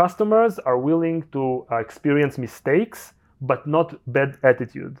that customers are willing to experience mistakes, but not bad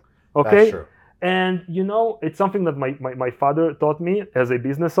attitude. Okay? That's true. And it's something that my father taught me as a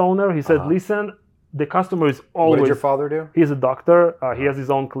business owner. He said, listen, the customer is always... What did your father do? He's a doctor. He has his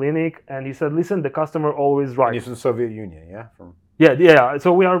own clinic. And he said, listen, the customer always right. And he's from the Soviet Union, yeah? Yeah.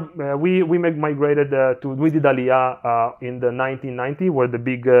 So we migrated we did Aliyah in the 1990, where the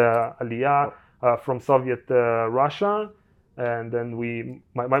big Aliyah from Soviet Russia, and then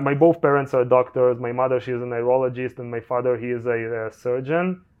my both parents are doctors. My mother, she's a neurologist, and my father, he is a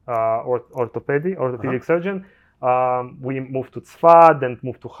surgeon, orthopedic surgeon. We moved to Tzfat, then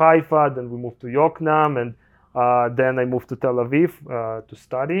moved to Haifa, then we moved to Yoknam, and then I moved to Tel Aviv to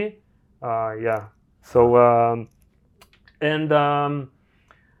study. So.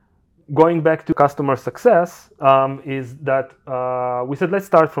 Going back to customer success, is that we said, let's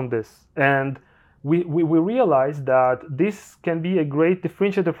start from this. And we realized that this can be a great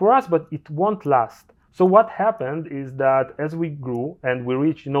differentiator for us, but it won't last. So what happened is that as we grew and we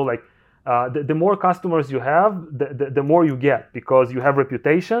reached, the more customers you have, the more you get, because you have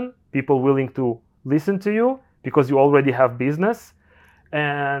reputation, people willing to listen to you, because you already have business.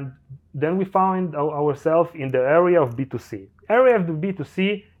 And then we found ourselves in the area of B2C. Area of the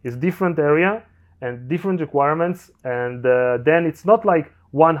B2C is different area and different requirements. And then it's not like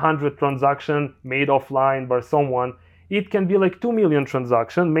 100 transaction made offline by someone. It can be like 2 million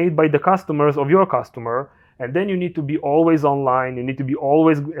transaction made by the customers of your customer. And then you need to be always online. You need to be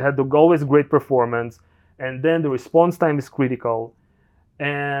always great performance. And then the response time is critical.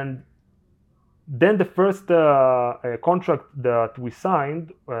 And then the first contract that we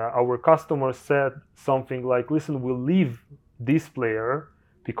signed, our customer said something like, listen, we'll leave this player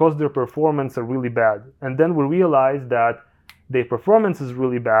because their performance are really bad. And then we realized that their performance is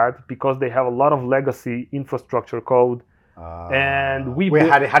really bad because they have a lot of legacy infrastructure code. And we wait.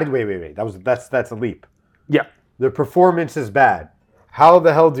 That's a leap. Yeah. The performance is bad. How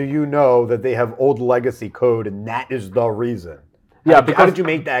the hell do you know that they have old legacy code and that is the reason? How did you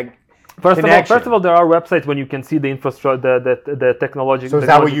make that? First of all, there are websites when you can see the infrastructure, the technology. So is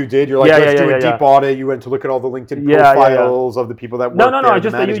that what you did? You're like, let's do a deep audit. You went to look at all the LinkedIn profiles of the people that work there. No.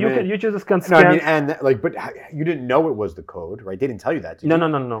 Just you just can scan. But you didn't know it was the code, right? They didn't tell you that. Did you?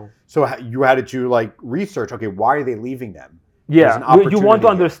 No. So how did you research? Okay, why are they leaving them? Yeah, you want to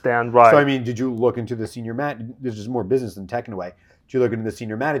understand, right? So did you look into the senior This is more business than tech in a way. Did you look into the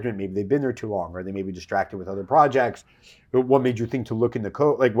senior management? Maybe they've been there too long, or they may be distracted with other projects. But what made you think to look in the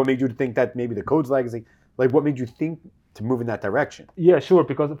code? What made you think that maybe the code's legacy? What made you think to move in that direction? Yeah, sure.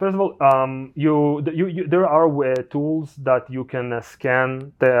 Because first of all, there are tools that you can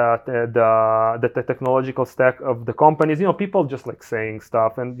scan the technological stack of the companies. People just saying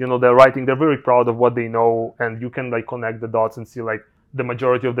stuff, and they're writing. They're very proud of what they know, and you can connect the dots and see the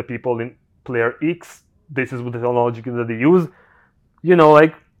majority of the people in player X. This is what the technology that they use.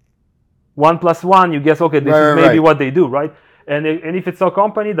 1 + 1, you guess, okay, this is maybe what they do, right? And if it's a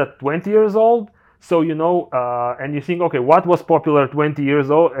company that's 20 years old, so and you think, okay, what was popular 20 years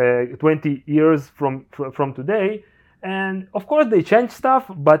from today? And of course they change stuff,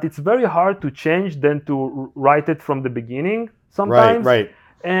 but it's very hard to change than to write it from the beginning sometimes. Right.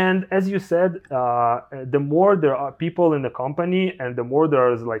 And as you said, the more there are people in the company, and the more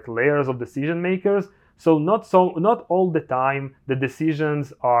there's layers of decision makers. So not all the time the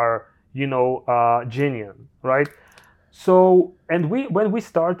decisions are genuine, right? So, and when we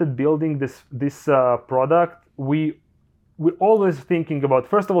started building this product, we always thinking about,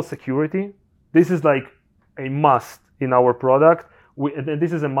 first of all, security. This is a must in our product. And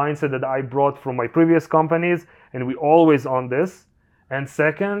this is a mindset that I brought from my previous companies, and we always on this. And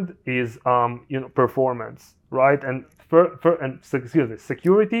second is performance, right? And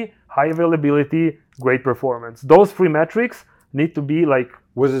security, high availability, great performance. Those three metrics, need to be like.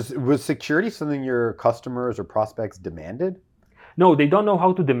 Was security something your customers or prospects demanded? No, they don't know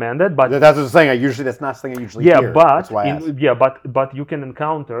how to demand it, but That's what I'm saying. That's not something I usually yeah, hear. but That's why I asked. but you can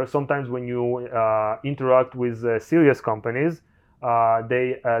encounter sometimes when you interact with serious companies,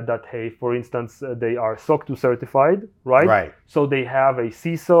 they that hey, for instance, they are SOC 2 certified, right? Right. So they have a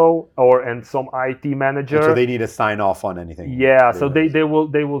CISO and some IT manager. And so they need to sign off on anything. Yeah, so they will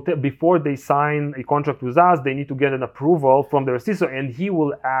before they sign a contract with us, they need to get an approval from their CISO, and he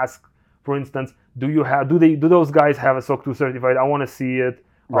will ask, for instance, do those guys have a SOC 2 certified? I want to see it.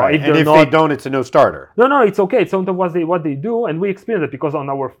 Right. And if they don't, it's a no starter. No, it's okay. It's sometimes what they do, and we experienced it because on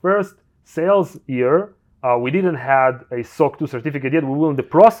our first sales year, we didn't have a SOC 2 certificate yet. We were in the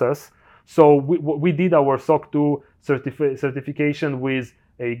process, so we did our SOC 2 certification with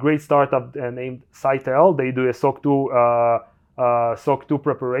a great startup named Cytel. They do a SOC 2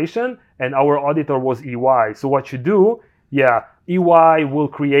 preparation, and our auditor was EY. So what you do, EY will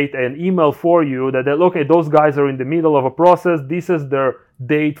create an email for you that okay, those guys are in the middle of a process. This is their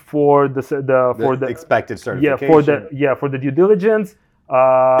date for the expected certification. For the due diligence.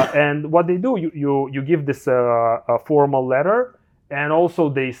 And what they do, you give this a formal letter, and also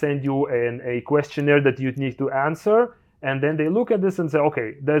they send you a questionnaire that you need to answer. And then they look at this and say,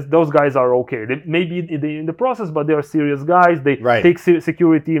 okay, those guys are okay. They may be in the process, but they are serious guys. They take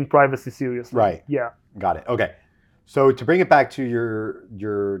security and privacy seriously. Right. Yeah. Got it. Okay. So to bring it back to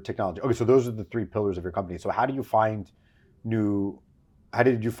your technology. Okay, so those are the 3 pillars of your company. So how did you find new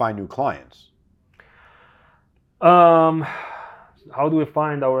clients? How do we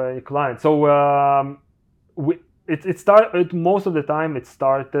find our clients? So most of the time it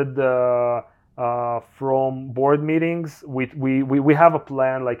started from board meetings. We have a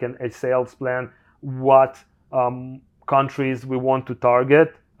plan, like a sales plan, what countries we want to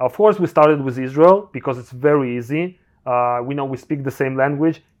target. Of course, we started with Israel because it's very easy. We know we speak the same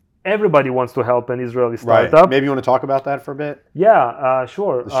language. Everybody wants to help an Israeli startup. Right. Maybe you want to talk about that for a bit? Yeah,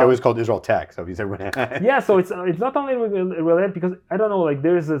 sure. The show is called Israel Tech, so if you say yeah, so it's not only related because I don't know, like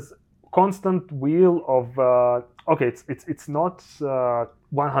there's this constant wheel of it's not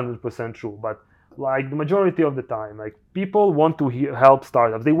 100% true, but like the majority of the time, like people want to help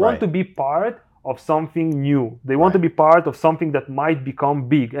startups. They want to be part of something new. They want to be part of something that might become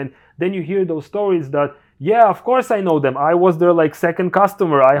big. And then you hear those stories that, yeah, of course I know them. I was their like second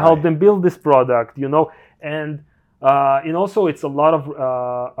customer. I helped them build this product, and also it's a lot of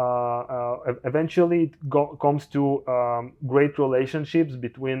eventually it comes to great relationships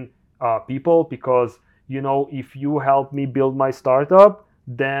between people, because if you help me build my startup,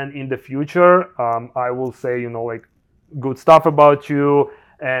 then in the future I will say like good stuff about you,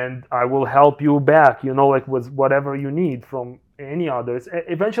 and I will help you back, like with whatever you need from any others.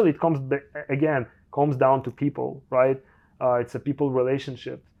 Eventually it comes down to people, right? It's a people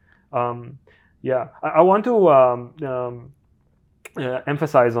relationship. I want to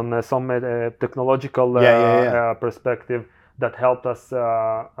emphasize on some technological perspective that helped us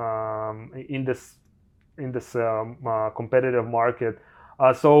in this competitive market.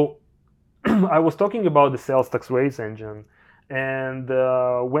 So I was talking about the sales tax rates engine, and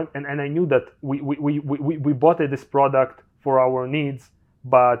I knew that we bought this product for our needs,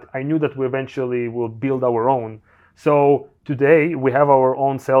 but I knew that we eventually will build our own. So today we have our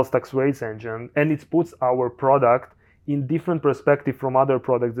own sales tax rates engine, and it puts our product in different perspective from other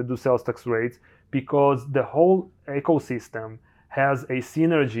products that do sales tax rates, because the whole ecosystem has a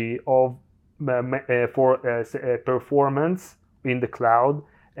synergy of for performance in the cloud,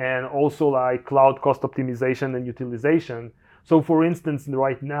 and also like cloud cost optimization and utilization. So for instance,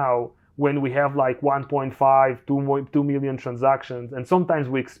 right now, when we have like 1.5, 2 million transactions, and sometimes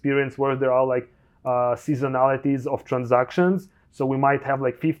we experience where there are like seasonalities of transactions. So we might have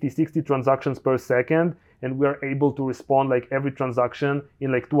like 50, 60 transactions per second, and we are able to respond like every transaction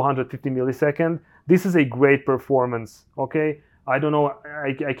in like 250 milliseconds. This is a great performance, okay? I don't know,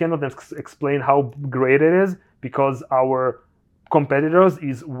 I cannot explain how great it is, because our competitors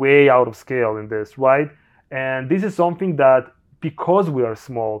is way out of scale in this, right? And this is something that, because we are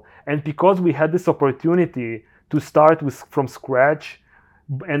small and because we had this opportunity to start from scratch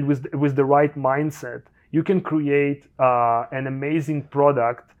and with the right mindset, you can create an amazing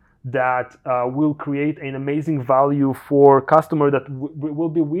product that will create an amazing value for customer that will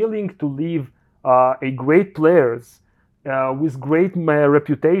be willing to leave a great players with great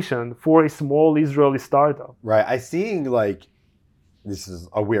reputation for a small Israeli startup. Right. I see, like, this is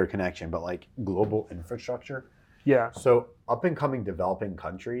a weird connection, but like global infrastructure. Yeah. So up and coming developing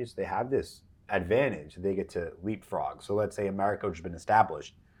countries, they have this advantage. They get to leapfrog. So let's say America has been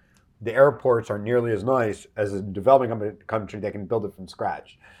established. the airports aren't nearly as nice as a developing country that can build it from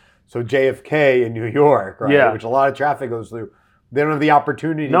scratch. So JFK in New York, right, which a lot of traffic goes through, they don't have the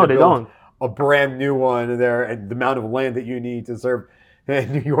opportunity to build a brand new one there, and the amount of land that you need to serve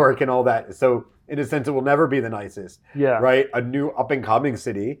New York and all that. So in a sense, it will never be the nicest, right? A new up and coming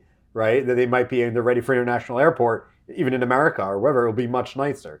city, right, that they might be in, they're ready for international airport, even in America or wherever, it'll be much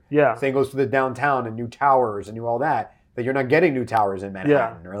nicer. Same goes to the downtown and new towers and all that you're not getting new towers in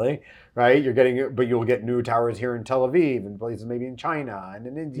Manhattan, really, right? But you'll get new towers here in Tel Aviv and places maybe in China and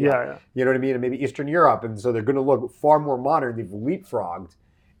in India, you know what I mean? And maybe Eastern Europe. And so they're going to look far more modern. They've leapfrogged,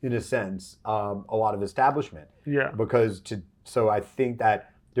 in a sense, a lot of establishment. So I think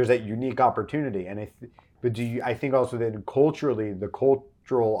that there's that unique opportunity. And I think also that culturally, the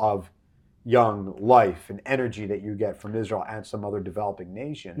cultural of young life and energy that you get from Israel and some other developing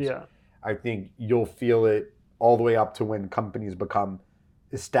nations, I think you'll feel it all the way up to when companies become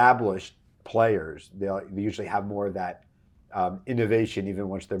established players. They usually have more of that innovation, even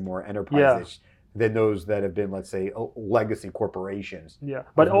once they're more enterprise-ish, than those that have been, let's say, legacy corporations.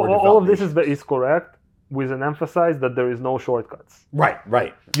 But all of this is correct, with an emphasis that there is no shortcuts.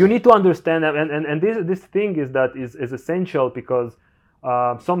 Right. You need to understand that, and this thing is essential, because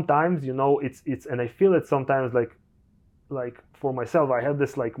sometimes, it's and I feel it sometimes, like for myself, I have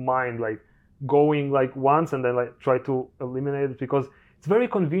this mind going once and then try to eliminate it, because it's very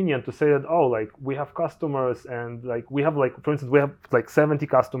convenient to say that we have customers, and we have for instance, we have 70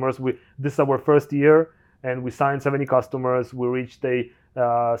 customers. This is our first year, and we signed 70 customers. We reached a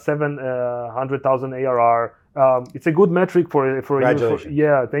 700,000 ARR. It's a good metric for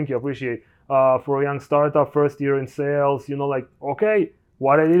Congratulations. Thank you, appreciate. For a young startup, first year in sales, okay,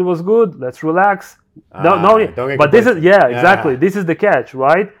 what I did was good. Let's relax. But this is exactly. This is the catch,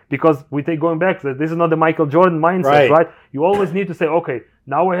 right? Because we take going back, that this is not the Michael Jordan mindset, right? You always need to say, okay,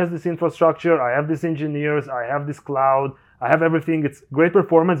 now I have this infrastructure, I have these engineers, I have this cloud, I have everything. It's great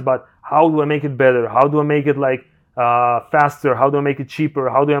performance, but how do I make it better? How do I make it faster? How do I make it cheaper?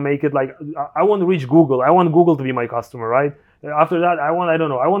 How do I make it I want to reach Google. I want Google to be my customer, right? After that, I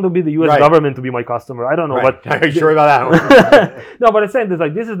want to be the U.S. government to be my customer. I don't know, but are you sure about that one? No, but I'm saying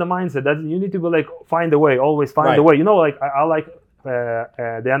this is the mindset that you need to be find a way, always find a way. I like the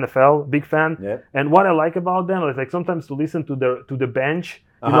NFL, big fan, and what I like about them is sometimes to listen to the bench,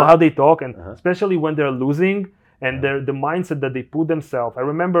 how they talk, and especially when they're losing. And the mindset that they put themselves. I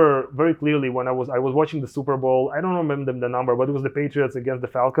remember very clearly when I was watching the Super Bowl. I don't remember the number, but it was the Patriots against the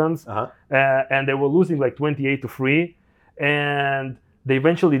Falcons, and they were losing 28-3, and they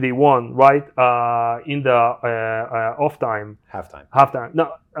eventually won, right, in the halftime.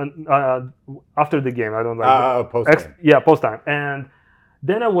 No, after the game. I don't post game. Post time. And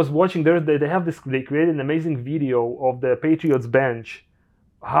then I was watching. They created an amazing video of the Patriots bench.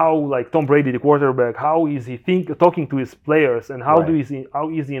 How Tom Brady, the quarterback, how is he talking to his players, and how is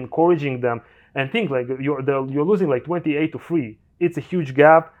he encouraging them, and think you're losing 28-3. It's a huge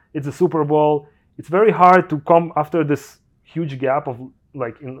gap. It's a Super Bowl. It's very hard to come after this huge gap of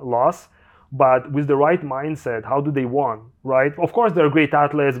in loss, but with the right mindset, how do they won, right? Of course, they're great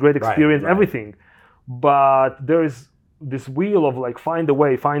athletes, great experience, everything, but there is this wheel of find a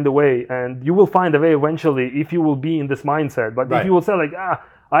way, and you will find a way eventually if you will be in this mindset. But if you will say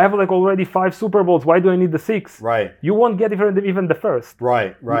I have already 5 Super Bowls, why do I need the 6? Right. You won't get even the first.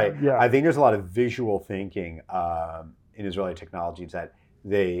 Right. Yeah. I think there's a lot of visual thinking in Israeli technologies that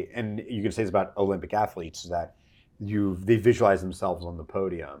and you can say this about Olympic athletes, that they visualize themselves on the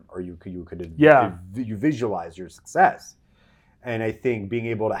podium, or you visualize your success. And I think being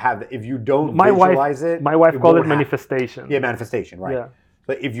able to have, if you don't visualize it, my wife called it manifestation. Yeah, manifestation, right? Yeah.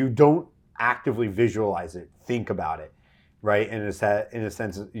 But if you don't actively visualize it, think about it, right? And in a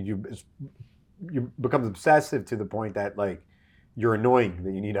sense, you become obsessive to the point that you're annoying,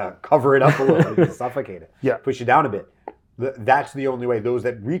 that you need to cover it up a little bit, suffocate it, push it down a bit. That's the only way. Those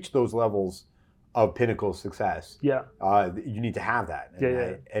that reach those levels of pinnacle success, you need to have that.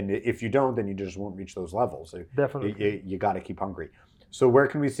 And if you don't, then you just won't reach those levels. So definitely, you got to keep hungry. So where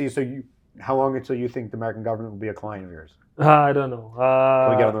can we see? How long until you think the American government will be a client of yours? I don't know.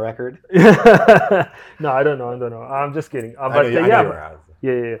 Can we get on the record? No, I don't know. I'm just kidding. I don't think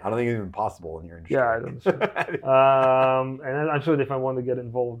it's even possible in your industry. Yeah, I don't know. And I'm sure if I want to get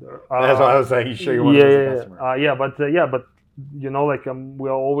involved there. That's what I was saying. You sure you want to be a customer? But we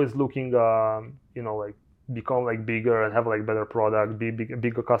are always looking, become bigger and have better product, be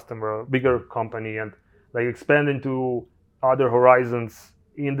bigger customer, bigger company, and expand into other horizons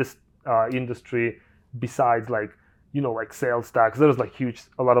in this industry besides sales tax. There's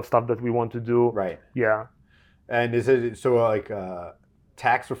a lot of stuff that we want to do. Right. Yeah. And is it so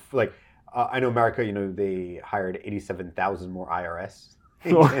like I know America, they hired 87,000 more IRS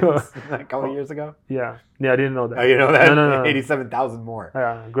agents a couple of years ago. Yeah, I didn't know that. Oh, you know that? No. 87,000 more.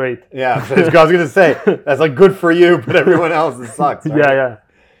 Yeah, great. Yeah, so I was gonna say that's like good for you, but everyone else it sucks. Right?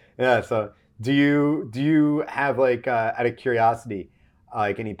 Yeah. So do you have like out of curiosity,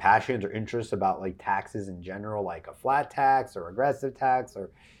 like any passions or interests about like taxes in general, like a flat tax or aggressive tax or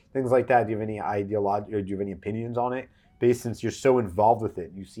things like that? Do you have any ideology or do you have any opinions on it? Based since you're so involved with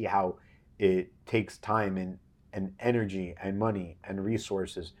it, you see how it takes time and energy and money and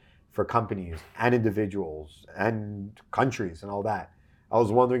resources for companies and individuals and countries and all that. I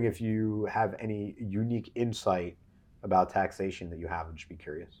was wondering if you have any unique insight about taxation that you have. I'd just be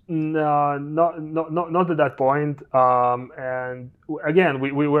curious. No, not at that point. And again,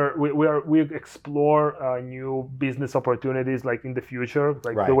 we explore new business opportunities like in the future,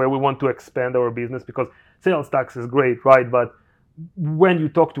 like the way we want to expand our business, because sales tax is great, right? But when you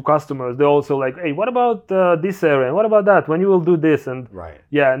talk to customers, they're also like, hey, what about this area? And what about that? When you will do this? And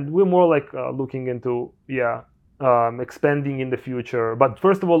and we're more like looking into expanding in the future. But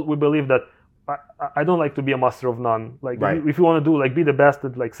first of all, we believe that I don't like to be a master of none. Like if you want to do like be the best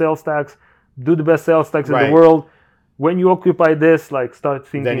at like sales tax, do the best sales tax in the world. When you occupy this, like start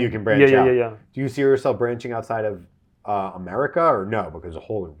thinking. Then you can branch out. Yeah. Do you see yourself branching outside of America or no? Because it's a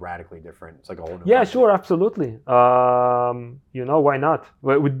whole radically different. It's like a whole new market. Sure, absolutely. Why not?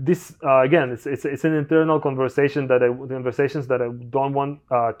 With this again, it's an internal conversation conversations that I don't want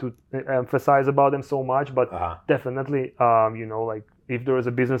to emphasize about them so much, but definitely, like if there is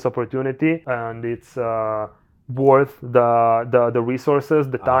a business opportunity and it's worth the resources,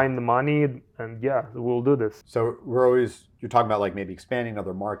 the time, the money, and we'll do this. So you're talking about like maybe expanding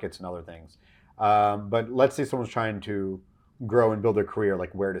other markets and other things. But let's say someone's trying to grow and build a career,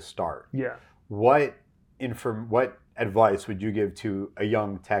 like where to start. Yeah. What advice would you give to a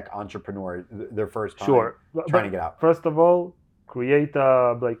young tech entrepreneur, their first time trying to get out? First of all, create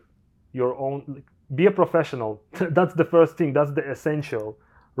like your own. Be a professional. That's the first thing. That's the essential,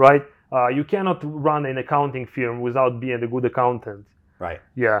 right? You cannot run an accounting firm without being a good accountant. Right.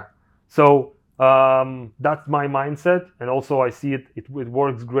 Yeah. So that's my mindset, and also I see it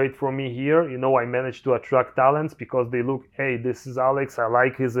works great for me here. I managed to attract talents because they look, hey, this is Alex, I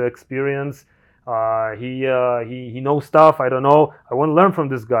like his experience, he knows stuff I don't know, I want to learn from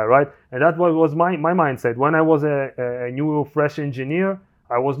this guy, right? And that was my mindset when I was a new fresh engineer.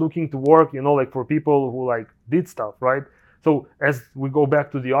 I was looking to work like for people who like did stuff, right? So as we go back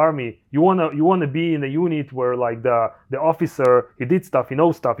to the army, you wanna be in a unit where like the officer, he did stuff, he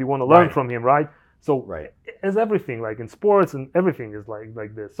knows stuff, you want to learn from him, right? So as everything, like in sports and everything is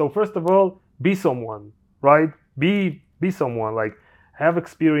like this. So first of all, be someone, right? Be someone, like have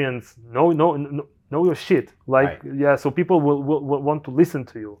experience, know your shit, like so people will want to listen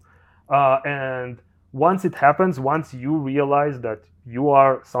to you, and once it happens, once you realize that you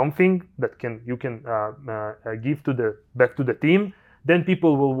are something that you can give back to the team, then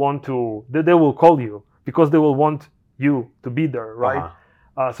people will want to, they will call you because they will want you to be there, right?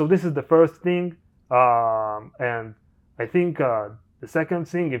 So this is the first thing, and I think the second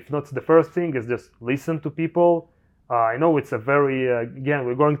thing, if not the first thing, is just listen to people. I know it's a very again,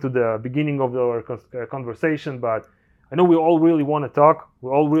 we're going to the beginning of our conversation, but I know we all really want to talk.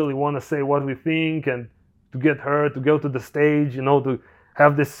 We all really want to say what we think and to get heard, to go to the stage, to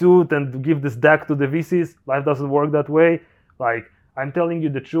have the suit and to give this deck to the VCs. Life doesn't work that way. Like, I'm telling you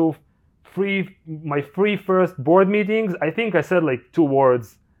the truth. My three first board meetings, I think I said like 2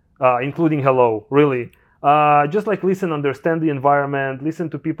 words, including hello, really. Just like listen, understand the environment, listen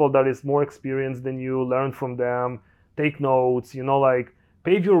to people that is more experienced than you, learn from them, take notes, like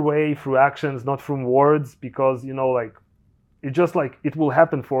pave your way through actions, not from words, because like it just like it will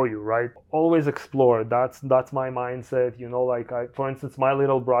happen for you, right? Always explore. That's my mindset. Like for instance, my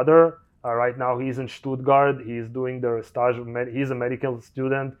little brother right now, he's in Stuttgart. He's doing the stage. He's a medical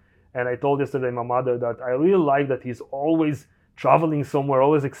student, and I told yesterday my mother that I really like that he's always traveling somewhere,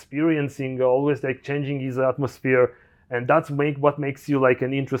 always experiencing, always like changing his atmosphere, and that's what makes you like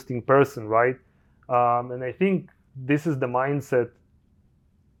an interesting person, right? And I think this is the mindset.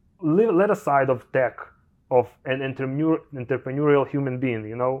 Let aside of tech, of an entrepreneurial human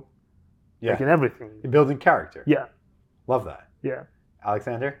being, like in everything. You're building character. Yeah. Love that. Yeah.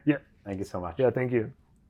 Alexander? Yeah. Thank you so much. Yeah, thank you.